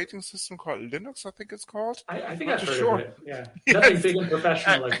operating system called Linux, I think it's called. I think I've heard of it. Yeah. Yes. Nothing big and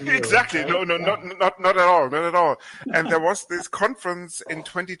professional like you. Exactly. Right? No, not at all. Not at all. And there was this conference in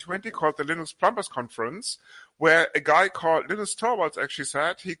 2020 called the Linux Plumbers Conference, where a guy called Linus Torvalds actually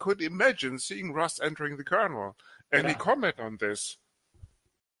said he could imagine seeing Rust entering the kernel. And he commented on this.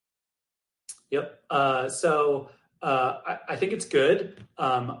 Yep. So I think it's good.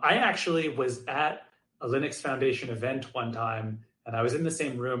 I actually was at a Linux Foundation event one time, and I was in the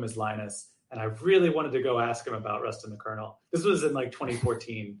same room as Linus, and I really wanted to go ask him about Rust in the kernel. This was in like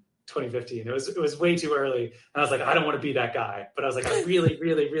 2014, 2015. It was way too early, and I was like, I don't want to be that guy. But I was like, I really,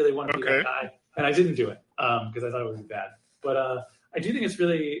 really, really want to be that guy, and I didn't do it because I thought it would be bad. But I do think it's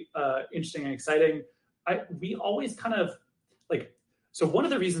really interesting and exciting. We always kind of like, so one of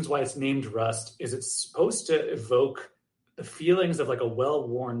the reasons why it's named Rust is it's supposed to evoke the feelings of like a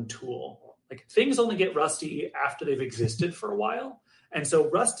well-worn tool. Like things only get rusty after they've existed for a while. And so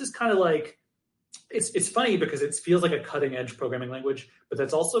Rust is kind of like, it's funny because it feels like a cutting edge programming language, but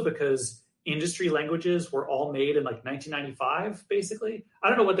that's also because industry languages were all made in like 1995, basically. I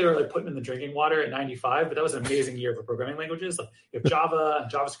don't know what they were like putting in the drinking water in 95, but that was an amazing year for programming languages. Like you have Java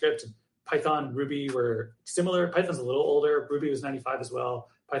and JavaScript and Python, Ruby were similar. Python's a little older. Ruby was 95 as well.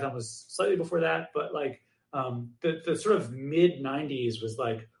 Python was slightly before that, but like the sort of mid 90s was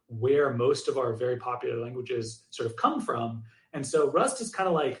like where most of our very popular languages sort of come from. And so Rust is kind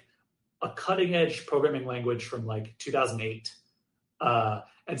of like a cutting edge programming language from like 2008.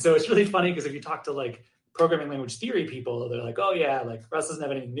 And so it's really funny because if you talk to like programming language theory people, they're like, oh yeah, like Rust doesn't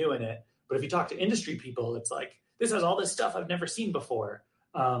have anything new in it. But if you talk to industry people, it's like, this has all this stuff I've never seen before.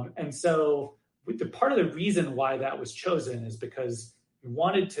 And so the part of the reason why that was chosen is because we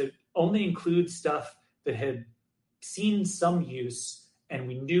wanted to only include stuff that had seen some use and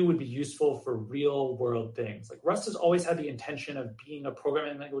we knew would be useful for real world things. Like Rust has always had the intention of being a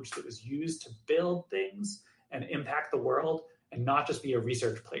programming language that was used to build things and impact the world and not just be a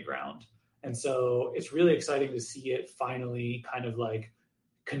research playground. And so it's really exciting to see it finally kind of like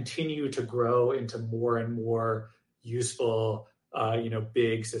continue to grow into more and more useful,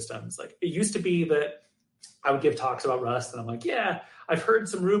 big systems. Like it used to be that I would give talks about Rust and I'm like, yeah, I've heard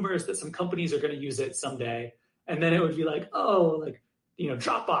some rumors that some companies are going to use it someday. And then it would be like, oh, like,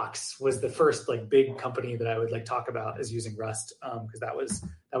 Dropbox was the first like big company that I would like talk about as using Rust, because that was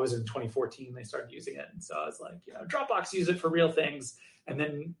in 2014 they started using it, and so I was like, Dropbox use it for real things, and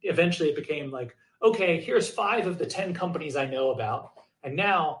then eventually it became like, okay, here's 5 of the 10 companies I know about, and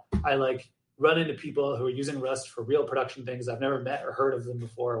now I like run into people who are using Rust for real production things. I've never met or heard of them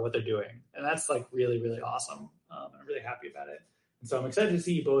before or what they're doing, and that's like really, really awesome. I'm really happy about it, and so I'm excited to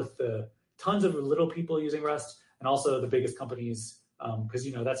see both the tons of little people using Rust and also the biggest companies.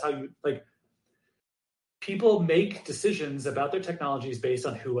 Because that's how you like people make decisions about their technologies based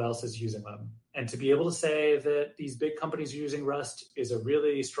on who else is using them. And to be able to say that these big companies are using Rust is a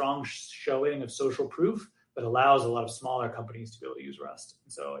really strong showing of social proof that allows a lot of smaller companies to be able to use Rust.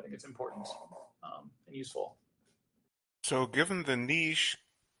 And so I think it's important and useful. So given the niche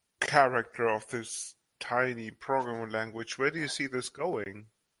character of this tiny programming language, where do you see this going?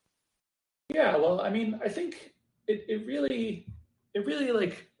 Yeah, well, I mean, I think it really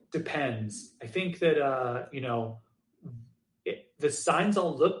like depends. I think that the signs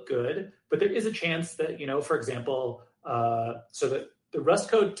all look good, but there is a chance that for example, so that the Rust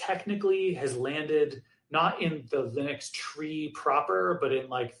code technically has landed not in the Linux tree proper, but in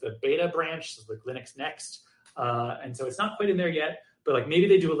like the beta branch, so like Linux Next, and so it's not quite in there yet. But like maybe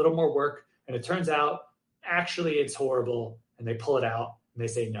they do a little more work, and it turns out actually it's horrible, and they pull it out and they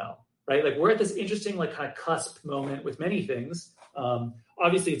say no. Right? Like we're at this interesting like kind of cusp moment with many things.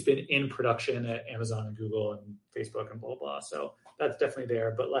 Obviously it's been in production at Amazon and Google and Facebook and blah, blah. So that's definitely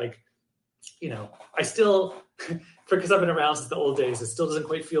there. But like, I still, because I've been around since the old days, it still doesn't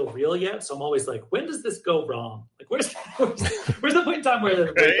quite feel real yet. So I'm always like, when does this go wrong? Like where's the point in time where they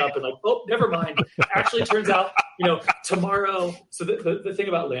wake up and like, oh, never mind. Actually turns out, tomorrow. So the thing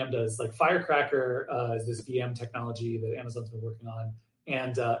about Lambda is like Firecracker is this VM technology that Amazon's been working on.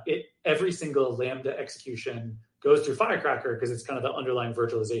 And every single Lambda execution goes through Firecracker because it's kind of the underlying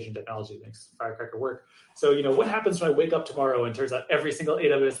virtualization technology that makes Firecracker work. So, what happens when I wake up tomorrow and turns out every single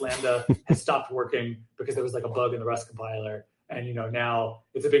AWS Lambda has stopped working because there was like a bug in the Rust compiler, and now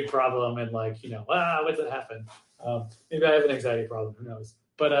it's a big problem, and like what did happen? Maybe I have an anxiety problem. Who knows?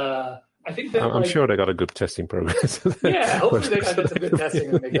 But I think that I'm sure they got a good testing program. Yeah, hopefully they got some good testing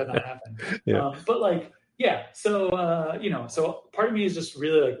and make that not happen. Yeah. But like. Yeah, so so part of me is just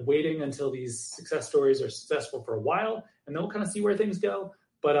really like waiting until these success stories are successful for a while, and then we'll kind of see where things go.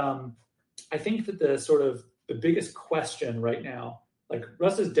 But I think that the biggest question right now, like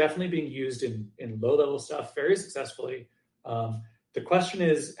Rust is definitely being used in low level stuff very successfully. The question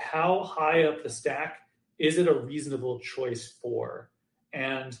is, how high up the stack is it a reasonable choice for?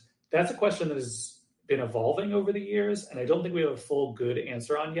 And that's a question that has been evolving over the years, and I don't think we have a full good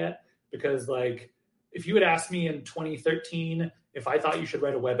answer on yet, because like. If you had asked me in 2013 if I thought you should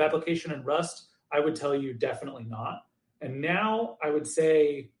write a web application in Rust, I would tell you definitely not. And now I would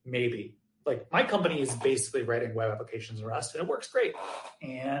say maybe. Like my company is basically writing web applications in Rust, and it works great.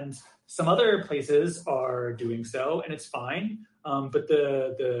 And some other places are doing so, and it's fine. But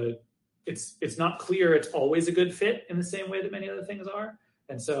it's not clear it's always a good fit in the same way that many other things are.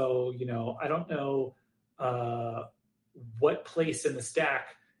 And so I don't know what place in the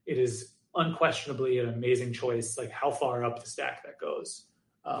stack it is. Unquestionably an amazing choice, like how far up the stack that goes.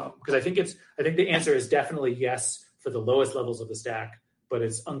 Because I think the answer is definitely yes for the lowest levels of the stack, but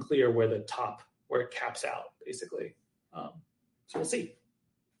it's unclear where it caps out, basically. So we'll see.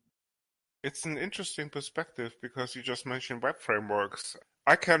 It's an interesting perspective because you just mentioned web frameworks.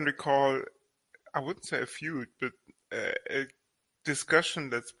 I can recall, I wouldn't say a few, but a discussion,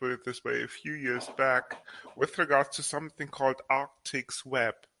 let's put it this way, a few years back with regards to something called Arctic's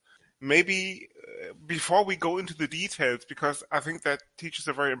Web. Maybe before we go into the details, because I think that teaches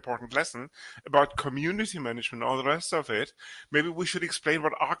a very important lesson about community management and all the rest of it, maybe we should explain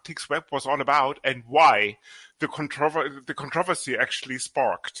what Arctic's Web was all about and why the controversy actually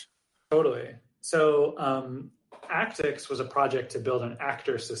sparked. Totally. So Actix was a project to build an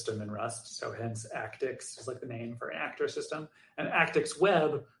actor system in Rust. So hence Actix is like the name for an actor system. And Actix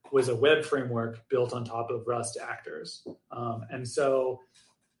Web was a web framework built on top of Rust actors. And so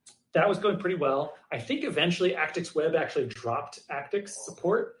that was going pretty well. I think eventually Actix Web actually dropped Actix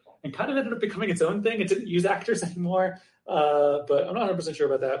support and kind of ended up becoming its own thing. It didn't use actors anymore, but I'm not 100% sure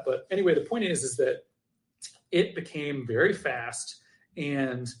about that. But anyway, the point is that it became very fast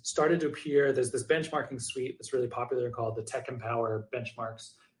and started to appear. There's this benchmarking suite that's really popular called the Tech Empower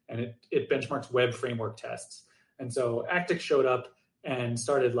benchmarks, and it benchmarks web framework tests. And so Actix showed up and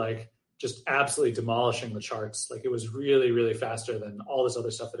started like just absolutely demolishing the charts. Like it was really, really faster than all this other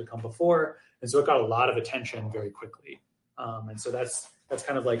stuff that had come before. And so it got a lot of attention very quickly. And so that's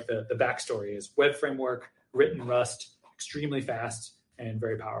kind of like the backstory is web framework, written Rust, extremely fast and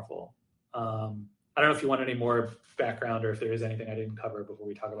very powerful. I don't know if you want any more background or if there is anything I didn't cover before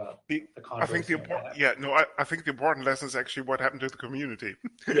we talk about the controversy. I think the important lesson is actually what happened to the community.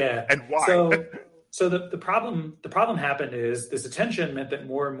 Yeah. And why. So the problem happened is this attention meant that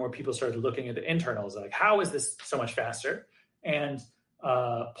more and more people started looking at the internals, like how is this so much faster? And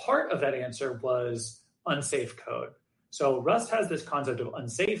part of that answer was unsafe code. So Rust has this concept of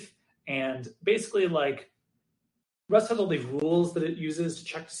unsafe, and basically like Rust has all these rules that it uses to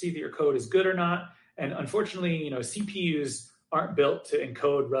check to see that your code is good or not. And unfortunately, CPUs aren't built to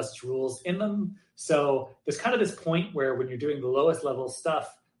encode Rust's rules in them. So there's kind of this point where when you're doing the lowest level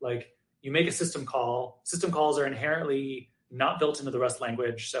stuff, like you make a system call. System calls are inherently not built into the Rust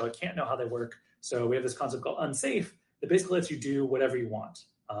language, so it can't know how they work. So we have this concept called unsafe that basically lets you do whatever you want.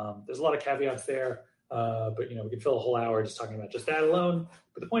 There's a lot of caveats there, but we could fill a whole hour just talking about just that alone.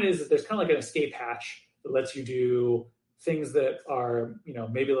 But the point is that there's kind of like an escape hatch that lets you do things that are,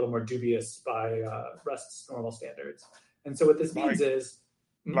 maybe a little more dubious by Rust's normal standards. And so what this means is...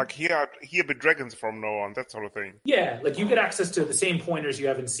 Like here be dragons from now on, that sort of thing. Yeah, like you get access to the same pointers you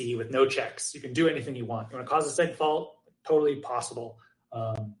have in C with no checks. You can do anything you want. You want to cause a seg fault? Totally possible.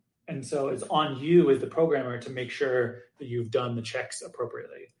 And so it's on you as the programmer to make sure that you've done the checks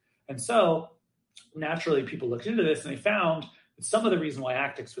appropriately. And so naturally people looked into this and they found that some of the reason why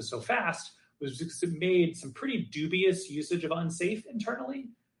Actix was so fast was because it made some pretty dubious usage of unsafe internally.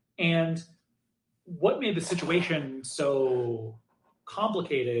 And what made the situation so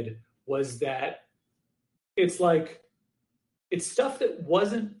complicated was that it's stuff that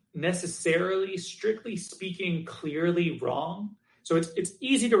wasn't necessarily, strictly speaking, clearly wrong. So it's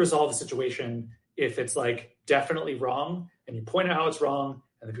easy to resolve a situation if it's like definitely wrong and you point out how it's wrong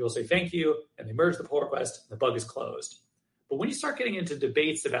and then people say thank you and they merge the pull request and the bug is closed. But when you start getting into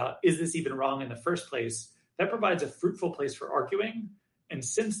debates about is this even wrong in the first place, that provides a fruitful place for arguing. And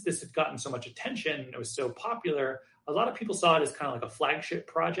since this had gotten so much attention, it was so popular, a lot of people saw it as kind of like a flagship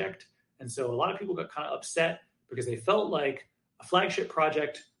project. And so a lot of people got kind of upset because they felt like a flagship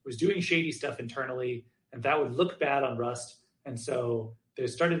project was doing shady stuff internally and that would look bad on Rust. And so there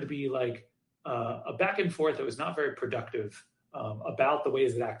started to be like a back and forth that was not very productive about the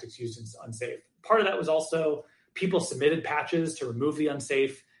ways that Actix used unsafe. Part of that was also people submitted patches to remove the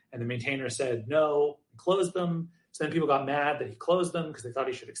unsafe and the maintainer said no, and closed them. So then people got mad that he closed them because they thought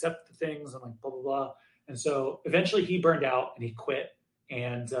he should accept the things and like blah, blah, blah. And so eventually he burned out and he quit.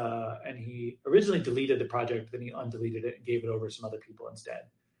 And he originally deleted the project, then he undeleted it and gave it over to some other people instead.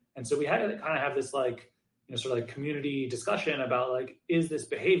 And so we had to kind of have this like, sort of like community discussion about like, is this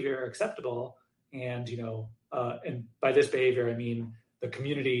behavior acceptable? And, and by this behavior, I mean the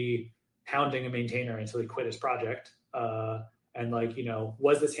community hounding a maintainer until he quit his project. And like,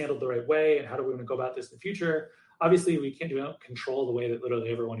 was this handled the right way? And how do we want to go about this in the future? Obviously, we can't control the way that literally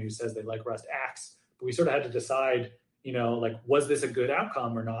everyone who says they like Rust acts. But we sort of had to decide, like, was this a good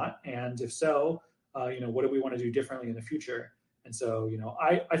outcome or not? And if so, what do we want to do differently in the future? And so,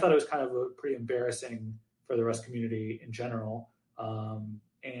 I thought it was kind of a pretty embarrassing for the Rust community in general.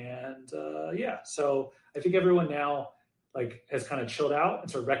 So I think everyone now like has kind of chilled out and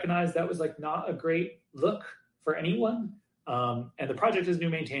sort of recognized that was like not a great look for anyone. And the project has new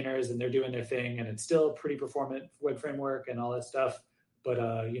maintainers and they're doing their thing and it's still a pretty performant web framework and all that stuff. But,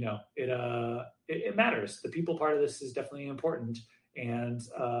 it matters. The people part of this is definitely important. And,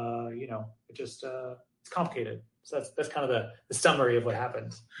 it's complicated. So that's kind of the summary of what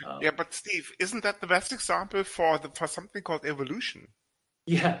happened. But Steve, isn't that the best example for something called evolution?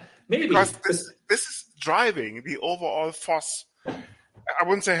 Yeah, maybe. Because this is driving the overall FOSS. I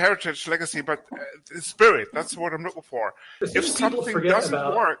wouldn't say heritage, legacy, but spirit. That's what I'm looking for. If something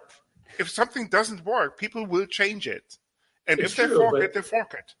doesn't work, people will change it. And if they fork it, they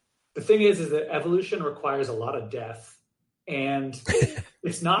fork it. The thing is that evolution requires a lot of death. and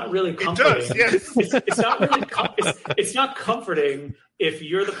it's not really comforting. It does, yes. It's not really it's not comforting if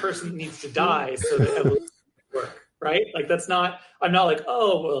you're the person that needs to die so that evolution can work, right? Like I'm not like,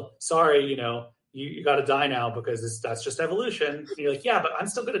 oh well, sorry, you got to die now because that's just evolution. And you're like, yeah, but I'm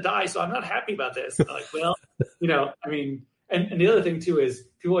still going to die, so I'm not happy about this. And I'm like, well, I mean, and the other thing too is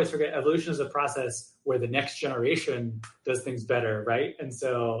people always forget evolution is a process where the next generation does things better, right? And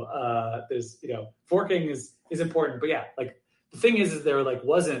so there's, forking is important, but yeah, like the thing is there like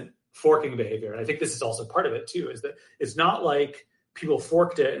wasn't forking behavior. And I think this is also part of it too, is that it's not like people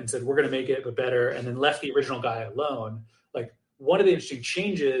forked it and said, we're going to make it but better, and then left the original guy alone. Like one of the interesting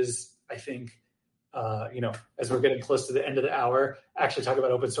changes, I think, as we're getting close to the end of the hour, actually talk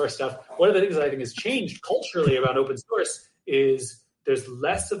about open source stuff. One of the things that I think has changed culturally about open source is there's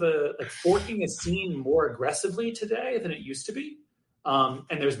less of forking is seen more aggressively today than it used to be. And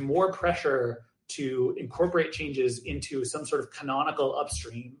there's more pressure to incorporate changes into some sort of canonical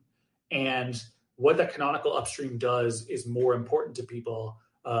upstream. And what that canonical upstream does is more important to people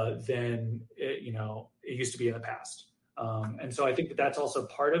than it used to be in the past. And so I think that's also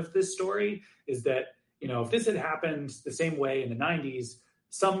part of this story is that, if this had happened the same way in the 90s,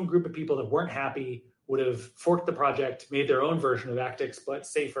 some group of people that weren't happy would have forked the project, made their own version of Actix, but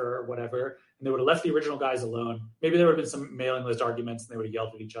safer or whatever, and they would have left the original guys alone. Maybe there would have been some mailing list arguments and they would have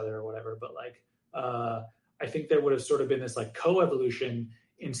yelled at each other or whatever, but I think there would have sort of been this co-evolution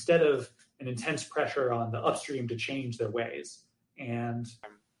instead of an intense pressure on the upstream to change their ways. And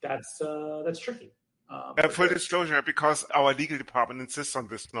that's tricky. Full disclosure, because our legal department insists on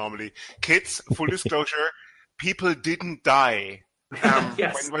this normally. Kids, full disclosure, people didn't die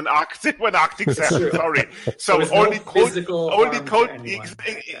yes. when Actix happened. Sorry. So only code,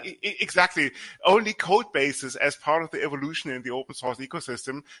 exactly. Only code bases as part of the evolution in the open source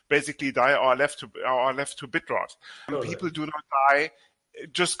ecosystem basically die or are left to bitrot. Totally. People do not die.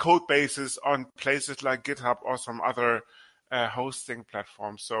 Just code bases on places like GitHub or some other hosting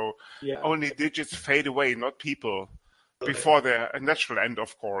platform. So only digits fade away, not people, before their natural end,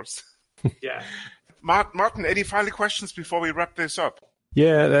 of course. Yeah. Martin, any final questions before we wrap this up?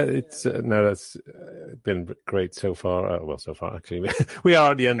 Yeah, that's been great so far. So far, actually, we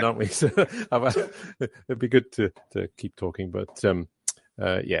are at the end, aren't we? So it'd be good to keep talking, but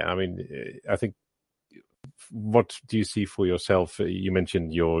I mean, I think. What do you see for yourself? You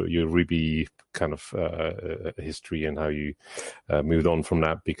mentioned your Ruby kind of history and how you moved on from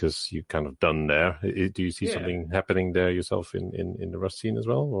that because you're kind of done there. Do you see something happening there yourself in the Rust scene as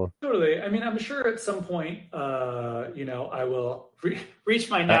well? Or? Totally. I mean, I'm sure at some point, I will reach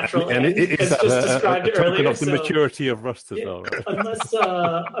my natural end, as just described a token earlier. Of the maturity of Rust as well, right?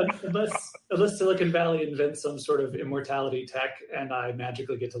 Unless Silicon Valley invents some sort of immortality tech and I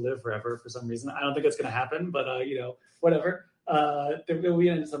magically get to live forever for some reason. I don't think it's going to happen, but whatever. There will be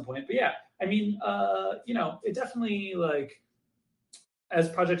at some point. But yeah, I mean, it definitely as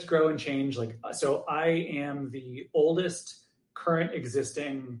projects grow and change. So I am the oldest current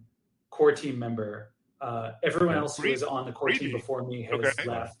existing core team member. Everyone else who was on the core team before me has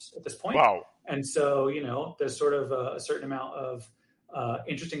left at this point. Wow. And so, there's sort of a certain amount of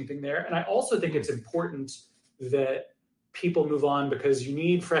interesting thing there. And I also think it's important that people move on because you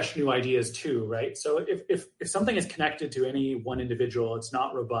need fresh new ideas too, right? So if something is connected to any one individual, it's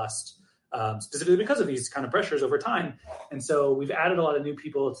not robust, specifically because of these kind of pressures over time. And so we've added a lot of new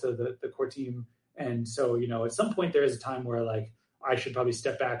people to the core team. And so, at some point there is a time where I should probably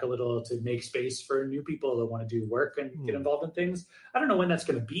step back a little to make space for new people that want to do work and get involved in things. I don't know when that's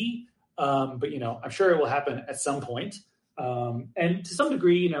going to be, but I'm sure it will happen at some point. And to some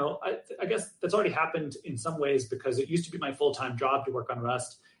degree, I guess that's already happened in some ways because it used to be my full-time job to work on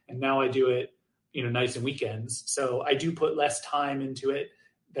Rust, and now I do it, nights and weekends. So I do put less time into it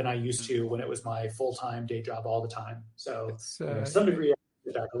than I used to when it was my full-time day job all the time. So to some degree,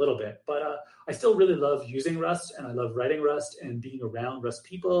 back a little bit, but I still really love using Rust, and I love writing Rust and being around Rust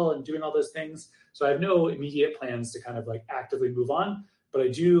people and doing all those things. So I have no immediate plans to kind of actively move on, but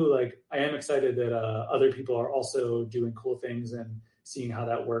I am excited that other people are also doing cool things and seeing how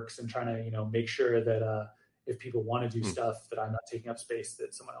that works and trying to make sure that if people want to do stuff that I'm not taking up space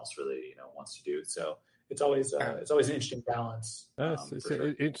that someone else really wants to do. So it's always an interesting balance. It's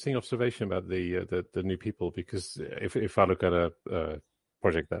an interesting observation about the new people, because if I look at a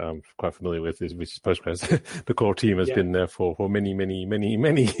project that I'm quite familiar with, which is Postgres, the core team has been there for many, many, many,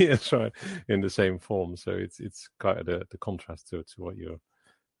 many years, right, in the same form. So it's quite the contrast to what you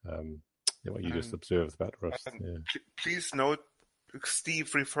just observed about Rust. Please note,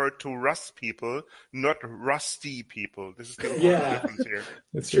 Steve referred to Rust people, not rusty people. This is the difference here.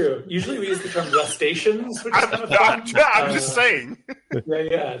 It's true. Usually we use the term rustations, which is kind of fun. I'm just saying.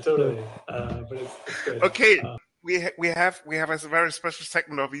 Yeah, totally. But it's good. Okay. We have a very special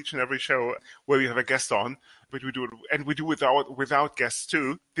segment of each and every show where we have a guest on, but we do it without guests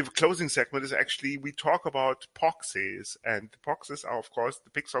too. The closing segment is actually we talk about proxies, and the proxies are of course the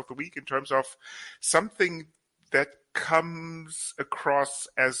picks of the week in terms of something that comes across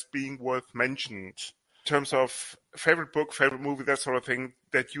as being worth mentioned in terms of favorite book, favorite movie, that sort of thing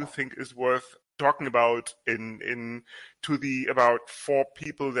that you think is worth talking about in to the about 4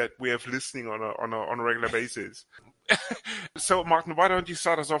 people that we have listening on a regular basis. So, Martin, why don't you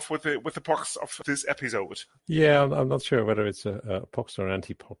start us off with the pox of this episode? Yeah, I'm not sure whether it's a pox or an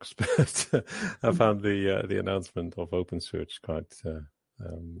anti-pox, but I found the announcement of OpenSearch quite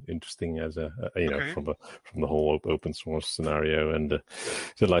interesting as from the whole open source scenario and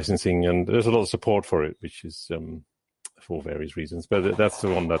the licensing, and there's a lot of support for it, which is for various reasons, but that's the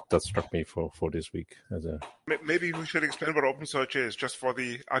one that struck me for this week. Maybe we should explain what OpenSearch is, just for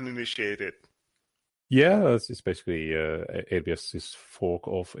the uninitiated. Yeah, it's basically AWS's fork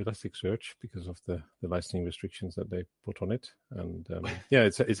of Elasticsearch because of the licensing restrictions that they put on it, and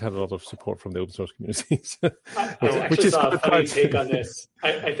it's had a lot of support from the open source communities. I actually saw a funny take on this.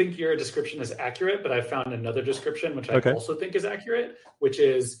 I think your description is accurate, but I found another description which I also think is accurate, which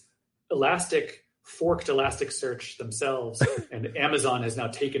is Elastic forked Elasticsearch themselves, and Amazon has now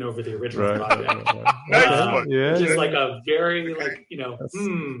taken over the original project. Which is like a very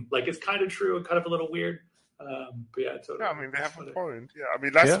like it's kind of true and kind of a little weird. But yeah, totally. Yeah, I mean they have a point. Yeah, I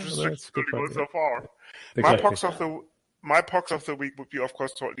mean that's just pretty good so far. Exactly. My pox of the week would be, of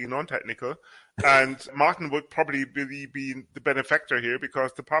course, totally non-technical, and Martin would probably be the benefactor here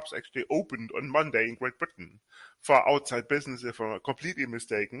because the pubs actually opened on Monday in Great Britain for outside business, if I'm not completely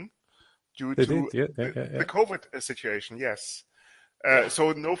mistaken. Due to the COVID situation, yes.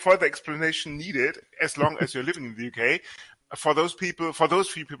 So no further explanation needed as long as you're living in the UK. For those few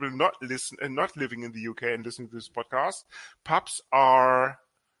people not living in the UK and listening to this podcast, pubs are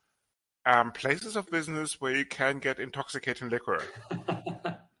places of business where you can get intoxicating liquor.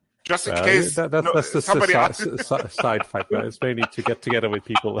 Just in case that's the side factor. It's mainly to get together with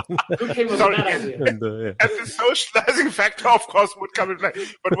people. Who came up with that idea? And the socializing factor, of course, would come in play.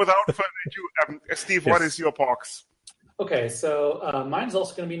 But without further ado, Steve, what is your pox? Okay, so mine's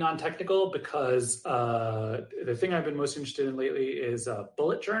also going to be non-technical because the thing I've been most interested in lately is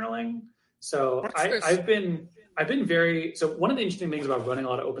bullet journaling. So I've been so one of the interesting things about running a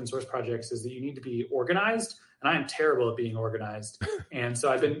lot of open source projects is that you need to be organized. And I am terrible at being organized. And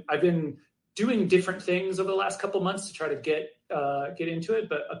so I've been doing different things over the last couple of months to try to get into it.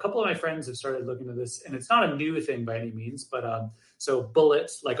 But a couple of my friends have started looking at this, and it's not a new thing by any means. But so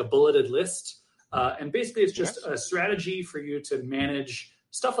bullets, like a bulleted list, and basically it's just a strategy for you to manage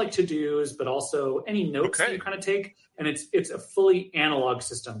stuff like to-dos, but also any notes that you kind of take. And it's a fully analog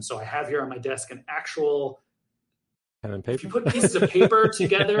system. So I have here on my desk an actual. Pen and paper. If you put pieces of paper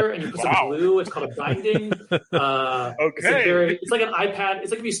together and you put some glue, it's called a binding. It's like an iPad.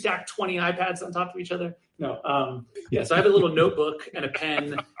 It's like if you stack 20 iPads on top of each other. So I have a little notebook and a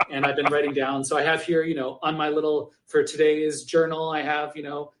pen, and I've been writing down. So I have here, on my for today's journal, I have,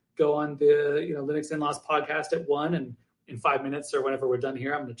 go on the, Linux Inlaws podcast at 1, and in 5 minutes or whenever we're done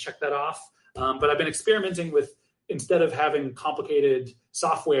here, I'm going to check that off. But I've been experimenting with, instead of having complicated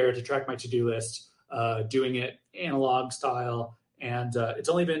software to track my to-do list, doing it analog style, and it's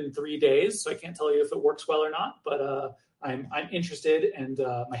only been 3 days, so I can't tell you if it works well or not, but I'm interested, and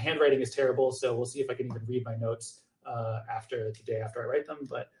my handwriting is terrible, so we'll see if I can even read my notes the day after I write them,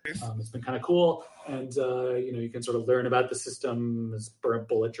 but it's been kind of cool, and you can sort of learn about the system as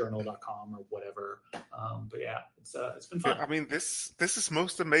bulletjournal.com or whatever, but yeah, it's been fun. I mean, this is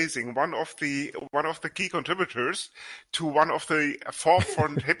most amazing. One of the key contributors to one of the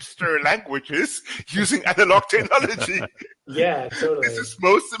forefront hipster languages using analog technology. Yeah, totally. This is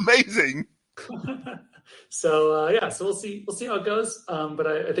most amazing. So we'll see how it goes. But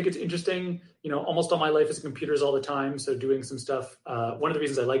I think it's interesting. Almost all my life is computers all the time. So doing some stuff. One of the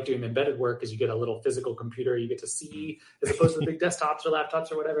reasons I like doing embedded work is you get a little physical computer you get to see, as opposed to the big desktops or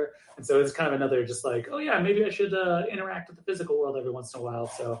laptops or whatever. And so it's kind of another just like, oh yeah, maybe I should interact with the physical world every once in a while.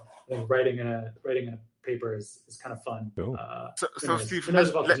 So I think writing in a paper is kind of fun. Cool. So Steve, who knows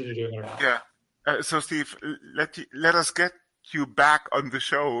if I'll continue doing it or not. Yeah. So Steve, let us get you back on the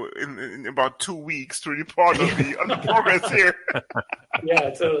show in about 2 weeks to report on the progress here. Yeah,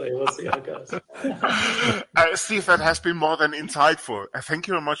 totally. We'll see how it goes. Steve, that has been more than insightful. Thank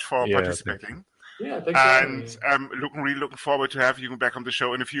you very much for participating. Yeah, thanks for having me. And really looking forward to having you back on the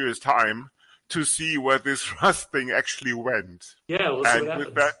show in a few years' time to see where this Rust thing actually went. Yeah, we'll see what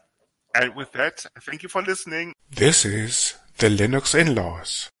happens. And with that, thank you for listening. This is the Linux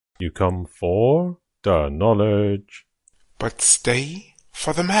Inlaws. You come for the knowledge, but stay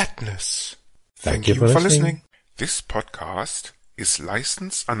for the madness. Thank you for listening. This podcast is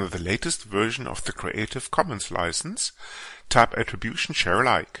licensed under the latest version of the Creative Commons license, Tab Attribution Share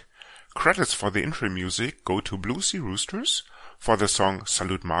Alike. Credits for the intro music go to Blue Sea Roosters for the song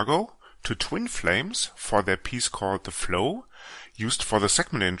Salute Margot, to Twin Flames for their piece called The Flow, used for the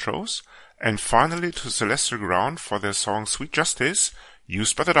segment intros, and finally to Celestial Ground for their song Sweet Justice,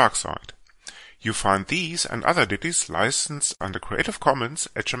 used by the Dark Side. You find these and other ditties licensed under Creative Commons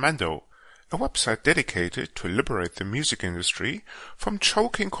at Jamendo, a website dedicated to liberate the music industry from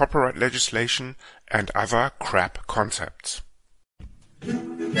choking copyright legislation and other crap concepts.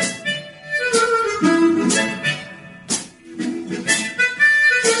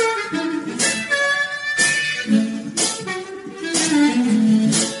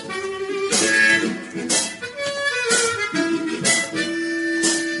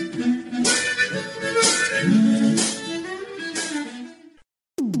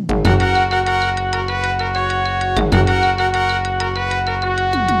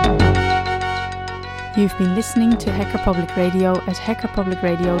 You've been listening to Hacker Public Radio at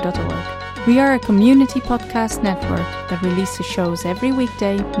hackerpublicradio.org. We are a community podcast network that releases shows every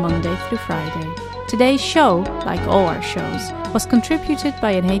weekday, Monday through Friday. Today's show, like all our shows, was contributed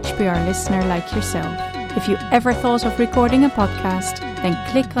by an HPR listener like yourself. If you ever thought of recording a podcast, then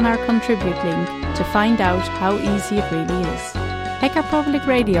click on our contribute link to find out how easy it really is. Hacker Public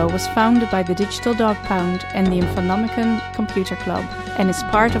Radio was founded by the Digital Dog Pound and the Infonomicon Computer Club and is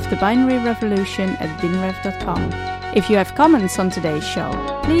part of the binary revolution at binrev.com. If you have comments on today's show,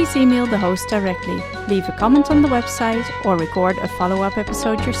 please email the host directly, leave a comment on the website, or record a follow-up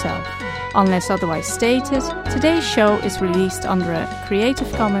episode yourself. Unless otherwise stated, today's show is released under a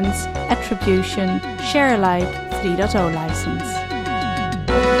Creative Commons Attribution Share Alike 3.0 license.